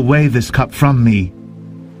 Take away this cup from me.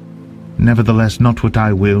 Nevertheless, not what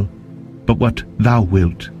I will, but what thou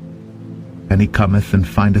wilt. And he cometh and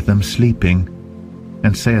findeth them sleeping,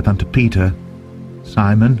 and saith unto Peter,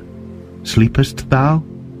 Simon, sleepest thou?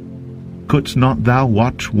 Couldst not thou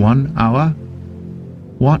watch 1 hour?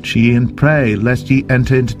 Watch ye and pray, lest ye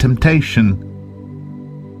enter into temptation.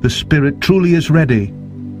 The spirit truly is ready,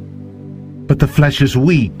 but the flesh is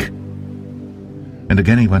weak. And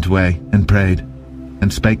again he went away, and prayed,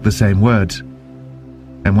 and spake the same words.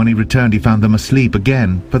 And when he returned, he found them asleep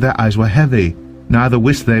again, for their eyes were heavy, neither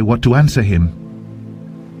wist they what to answer him.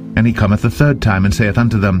 And he cometh the third time, and saith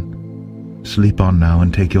unto them, Sleep on now,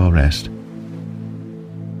 and take your rest.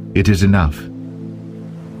 It is enough.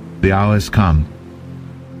 The hour is come.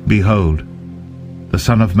 Behold, the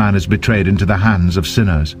Son of Man is betrayed into the hands of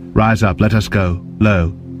sinners. Rise up, let us go.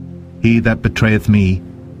 Lo, he that betrayeth me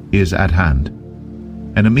is at hand.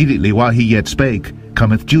 And immediately while he yet spake,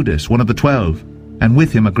 cometh Judas, one of the 12, and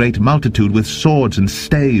with him a great multitude with swords and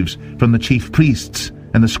staves from the chief priests,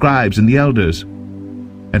 and the scribes, and the elders.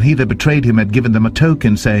 And he that betrayed him had given them a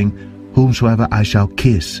token, saying, Whomsoever I shall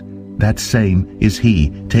kiss, that same is he.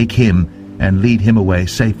 Take him, and lead him away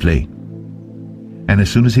safely. And as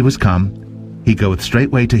soon as he was come, he goeth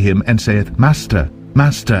straightway to him, and saith, Master,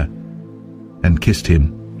 Master, and kissed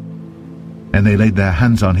him. And they laid their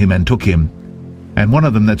hands on him, and took him. And one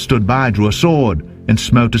of them that stood by drew a sword, and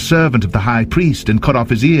smote a servant of the high priest, and cut off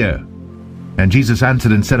his ear. And Jesus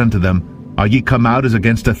answered and said unto them, Are ye come out as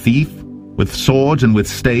against a thief, with swords and with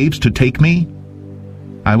staves, to take me?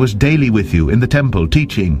 I was daily with you in the temple,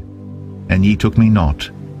 teaching, and ye took me not.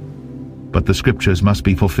 But the scriptures must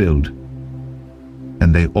be fulfilled.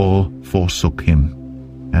 And they all forsook him,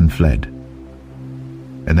 and fled.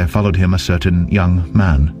 And there followed him a certain young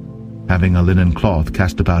man, having a linen cloth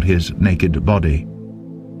cast about his naked body.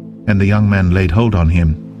 And the young men laid hold on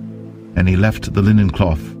him, and he left the linen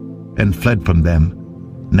cloth, and fled from them,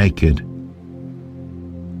 naked.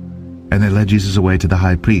 And they led Jesus away to the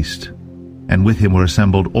high priest, and with him were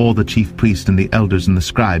assembled all the chief priests and the elders and the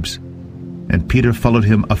scribes. And Peter followed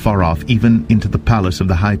him afar off, even into the palace of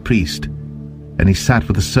the high priest. And he sat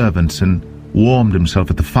with the servants, and warmed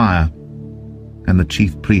himself at the fire. And the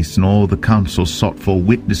chief priests and all the council sought for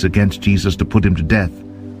witness against Jesus to put him to death,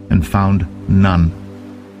 and found none.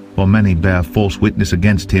 For many bare false witness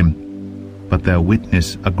against him, but their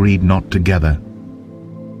witness agreed not together.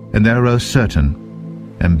 And there arose certain,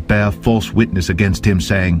 and bare false witness against him,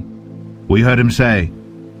 saying, We heard him say,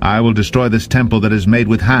 I will destroy this temple that is made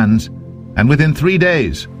with hands, and within 3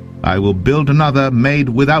 days I will build another made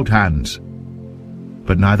without hands.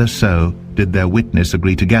 But neither so did their witness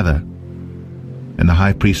agree together. And the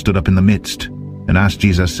high priest stood up in the midst, and asked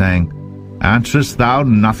Jesus, saying, Answerest thou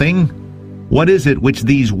nothing? What is it which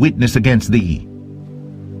these witness against thee?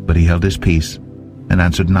 But he held his peace, and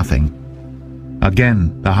answered nothing.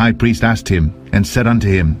 Again the high priest asked him, and said unto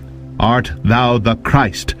him, Art thou the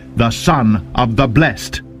Christ, the Son of the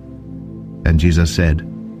Blessed? And Jesus said,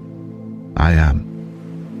 I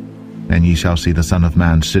am. And ye shall see the Son of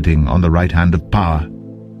Man sitting on the right hand of power,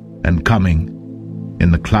 and coming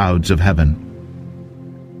in the clouds of heaven.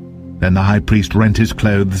 Then the high priest rent his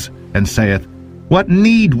clothes, and saith, What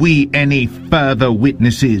need we any further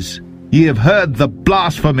witnesses? Ye have heard the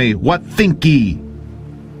blasphemy. What think ye?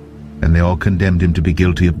 And they all condemned him to be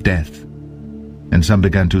guilty of death. And some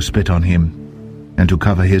began to spit on him, and to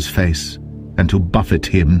cover his face, and to buffet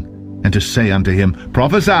him, and to say unto him,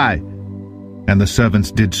 Prophesy! And the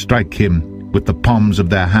servants did strike him with the palms of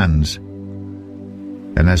their hands.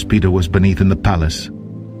 And as Peter was beneath in the palace,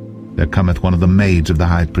 there cometh one of the maids of the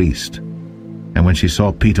high priest. And when she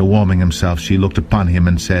saw Peter warming himself, she looked upon him,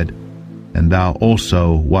 and said, And thou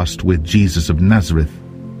also wast with Jesus of Nazareth.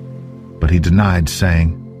 But he denied,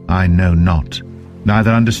 saying, I know not,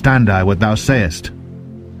 neither understand I what thou sayest.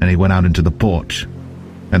 And he went out into the porch,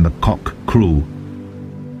 and the cock crew.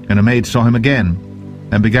 And a maid saw him again,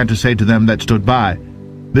 and began to say to them that stood by,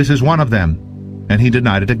 This is one of them. And he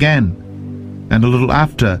denied it again. And a little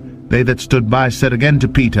after, they that stood by said again to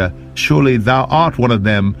Peter, Surely thou art one of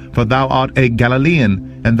them, for thou art a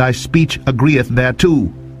Galilean, and thy speech agreeth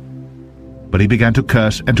thereto. But he began to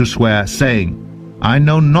curse and to swear, saying, I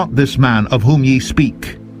know not this man of whom ye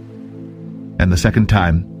speak. And the second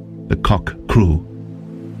time the cock crew.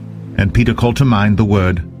 And Peter called to mind the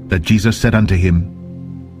word that Jesus said unto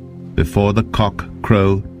him, Before the cock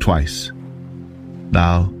crow twice,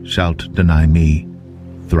 thou shalt deny me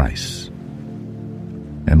thrice.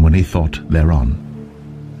 And when he thought thereon,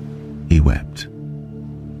 he wept.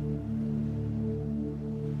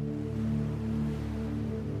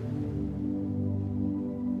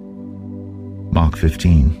 Mark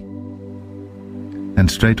 15. And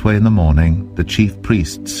straightway in the morning the chief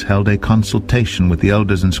priests held a consultation with the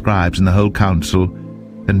elders and scribes and the whole council,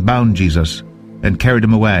 and bound Jesus, and carried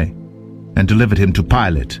him away, and delivered him to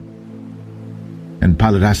Pilate. And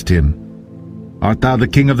Pilate asked him, Art thou the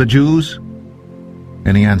king of the Jews?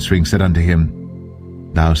 And he answering said unto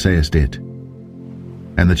him, Thou sayest it.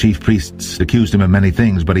 And the chief priests accused him of many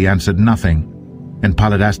things, but he answered nothing. And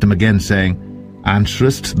Pilate asked him again, saying,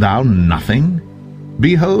 Answerest thou nothing?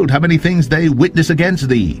 Behold, how many things they witness against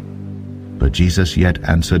thee. But Jesus yet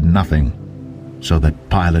answered nothing, so that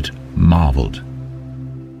Pilate marveled.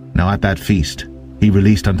 Now at that feast he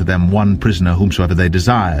released unto them one prisoner whomsoever they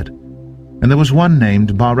desired. And there was one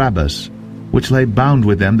named Barabbas, which lay bound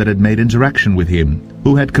with them that had made insurrection with him,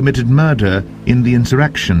 who had committed murder in the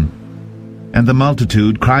insurrection. And the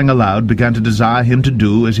multitude, crying aloud, began to desire him to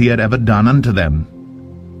do as he had ever done unto them.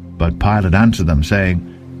 But Pilate answered them, saying,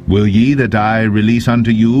 Will ye that I release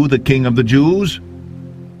unto you the King of the Jews?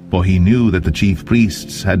 For he knew that the chief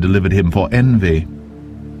priests had delivered him for envy.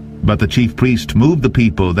 But the chief priest moved the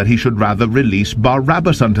people that he should rather release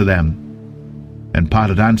Barabbas unto them. And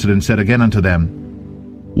Pilate answered and said again unto them,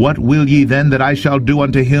 What will ye then that I shall do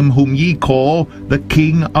unto him whom ye call the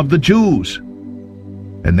King of the Jews?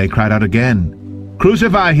 And they cried out again,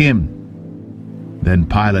 Crucify him. Then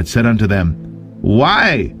Pilate said unto them,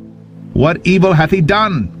 Why? What evil hath he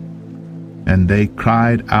done? And they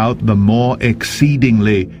cried out the more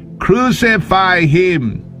exceedingly, Crucify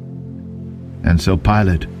him. And so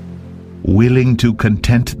Pilate, willing to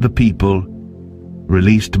content the people,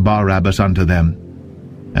 released Barabbas unto them,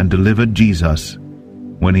 and delivered Jesus,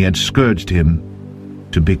 when he had scourged him,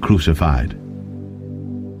 to be crucified.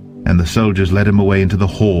 And the soldiers led him away into the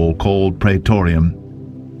hall called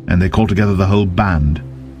Praetorium, and they called together the whole band.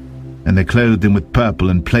 And they clothed him with purple,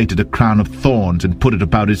 and plaited a crown of thorns, and put it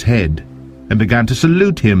about his head, and began to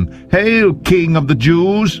salute him, Hail, King of the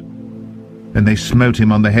Jews! And they smote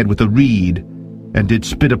him on the head with a reed, and did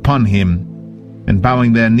spit upon him, and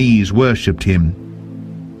bowing their knees worshipped him.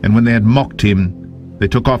 And when they had mocked him, they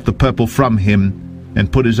took off the purple from him,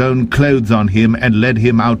 and put his own clothes on him, and led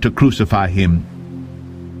him out to crucify him.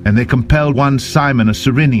 And they compelled one Simon, a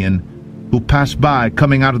Cyrenian, who passed by,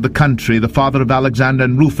 coming out of the country, the father of Alexander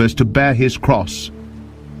and Rufus, to bear his cross.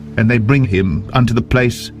 And they bring him unto the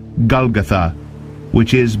place Golgotha,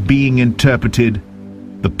 which is, being interpreted,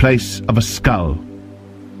 the place of a skull.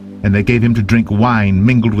 And they gave him to drink wine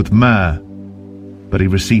mingled with myrrh, but he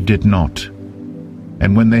received it not.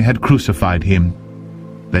 And when they had crucified him,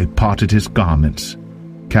 they parted his garments,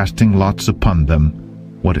 casting lots upon them,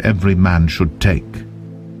 what every man should take.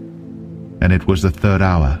 And it was the third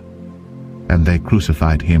hour, and they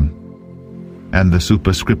crucified him. And the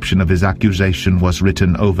superscription of his accusation was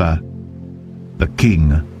written over, The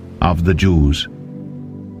King of the Jews.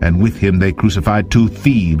 And with him they crucified two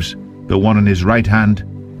thieves, the one on his right hand,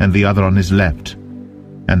 and the other on his left.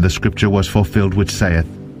 And the scripture was fulfilled which saith,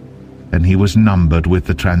 And he was numbered with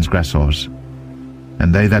the transgressors.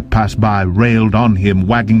 And they that passed by railed on him,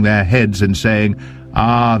 wagging their heads, and saying,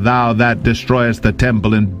 Ah, thou that destroyest the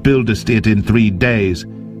temple, and buildest it in 3 days,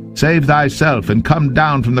 save thyself, and come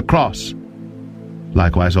down from the cross.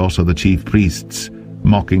 Likewise also the chief priests,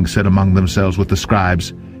 mocking, said among themselves with the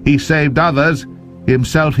scribes, He saved others,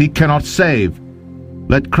 himself he cannot save.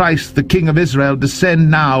 Let Christ the King of Israel descend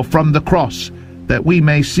now from the cross, that we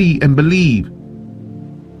may see and believe.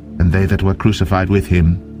 And they that were crucified with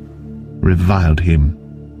him reviled him.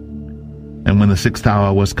 And when the 6th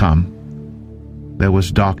hour was come, there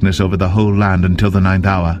was darkness over the whole land until the 9th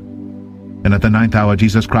hour. And at the 9th hour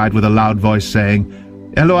Jesus cried with a loud voice,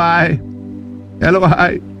 saying, Eloi,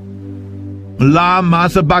 Eloi, lama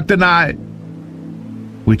sabachthani,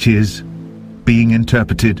 which is, being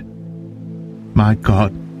interpreted, My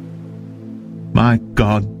God, my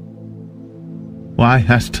God, why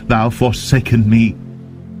hast thou forsaken me?"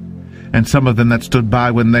 And some of them that stood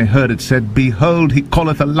by when they heard it said, "Behold, he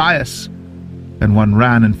calleth Elias." And one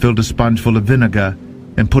ran and filled a sponge full of vinegar,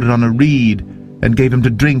 and put it on a reed, and gave him to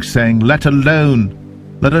drink, saying, "Let alone,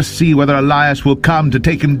 let us see whether Elias will come to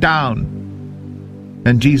take him down."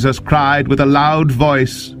 And Jesus cried with a loud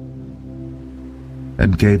voice,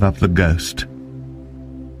 and gave up the ghost.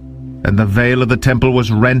 And the veil of the temple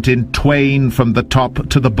was rent in twain from the top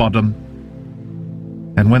to the bottom.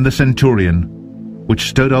 And when the centurion, which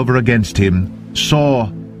stood over against him, saw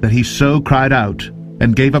that he so cried out,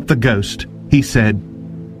 and gave up the ghost, he said,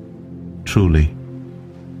 "Truly,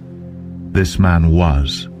 this man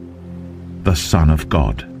was the Son of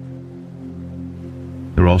God."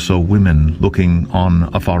 There were also women looking on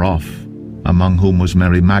afar off, among whom was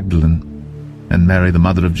Mary Magdalene, and Mary the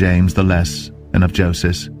mother of James the Less, and of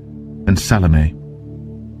Joseph, and Salome,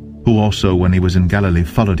 who also, when he was in Galilee,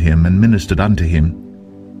 followed him, and ministered unto him,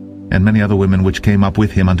 and many other women which came up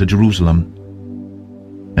with him unto Jerusalem.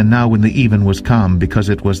 And now when the even was come, because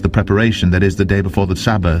it was the preparation, that is, the day before the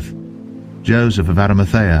Sabbath, Joseph of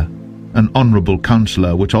Arimathea, an honourable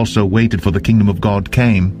counsellor, which also waited for the kingdom of God,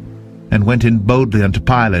 came, and went in boldly unto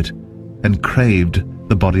Pilate, and craved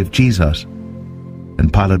the body of Jesus.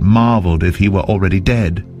 And Pilate marvelled if he were already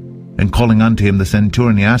dead, and calling unto him the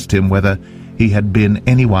centurion, he asked him whether he had been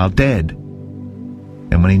any while dead.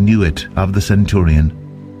 And when he knew it of the centurion,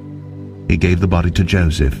 he gave the body to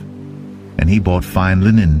Joseph. And he bought fine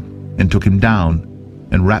linen, and took him down,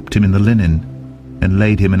 and wrapped him in the linen, and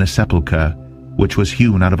laid him in a sepulchre, which was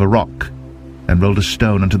hewn out of a rock, and rolled a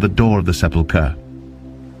stone unto the door of the sepulchre.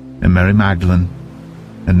 And Mary Magdalene,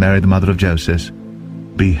 and Mary the mother of Joseph,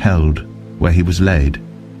 beheld where he was laid.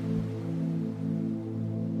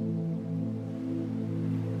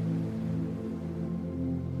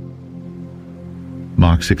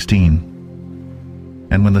 Mark 16.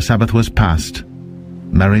 And when the Sabbath was past,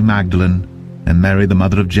 Mary Magdalene, and Mary the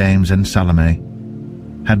mother of James, and Salome,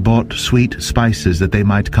 had bought sweet spices, that they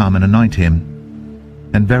might come and anoint him.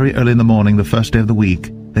 And very early in the morning, the first day of the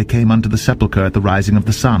week, they came unto the sepulchre at the rising of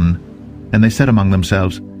the sun. And they said among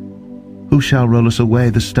themselves, "Who shall roll us away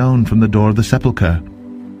the stone from the door of the sepulchre?"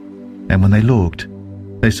 And when they looked,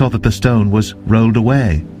 they saw that the stone was rolled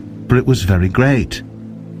away, for it was very great.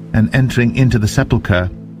 And entering into the sepulchre,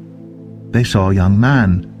 they saw a young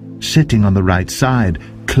man sitting on the right side,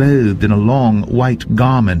 clothed in a long white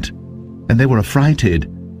garment. And they were affrighted.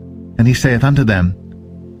 And he saith unto them,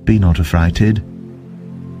 "Be not affrighted.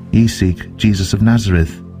 Ye seek Jesus of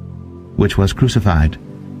Nazareth, which was crucified.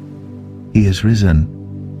 He is risen.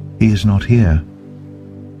 He is not here.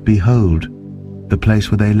 Behold, the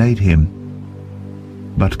place where they laid him.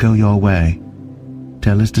 But go your way,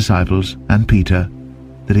 tell his disciples and Peter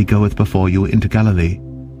that he goeth before you into Galilee.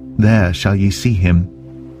 There shall ye see him,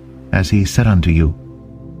 as he said unto you."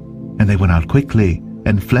 And they went out quickly,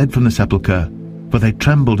 and fled from the sepulchre, for they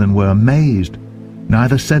trembled and were amazed.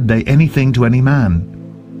 Neither said they anything to any man,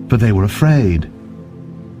 for they were afraid.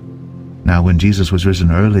 Now when Jesus was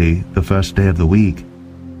risen early, the first day of the week,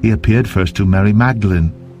 he appeared first to Mary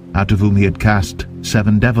Magdalene, out of whom he had cast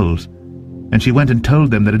 7 devils. And she went and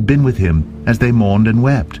told them that had been with him, as they mourned and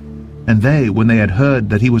wept. And they, when they had heard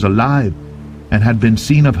that he was alive, and had been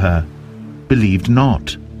seen of her, believed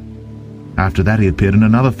not. After that he appeared in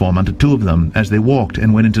another form unto 2 of them, as they walked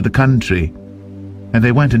and went into the country. And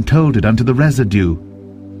they went and told it unto the residue.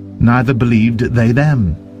 Neither believed they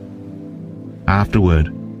them.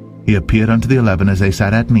 Afterward he appeared unto the 11 as they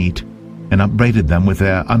sat at meat, and upbraided them with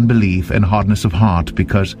their unbelief and hardness of heart,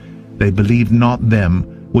 because they believed not them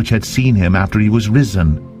which had seen him after he was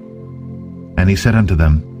risen. And he said unto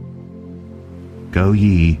them, Go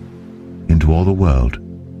ye into all the world,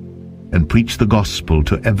 and preach the gospel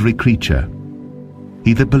to every creature.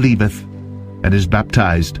 He that believeth and is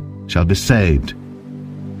baptized shall be saved,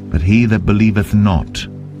 but he that believeth not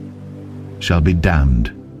shall be damned.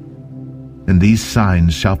 And these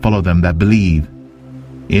signs shall follow them that believe.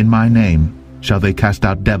 In my name shall they cast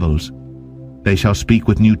out devils. They shall speak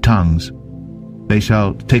with new tongues. They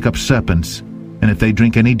shall take up serpents, and if they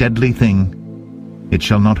drink any deadly thing, it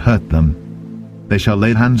shall not hurt them. They shall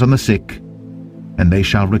lay hands on the sick, and they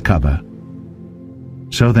shall recover.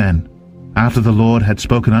 So then, after the Lord had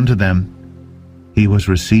spoken unto them, he was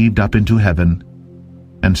received up into heaven,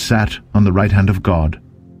 and sat on the right hand of God.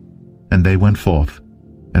 And they went forth,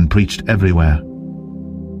 and preached everywhere,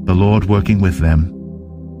 the Lord working with them,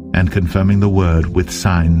 and confirming the word with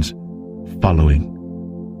signs following.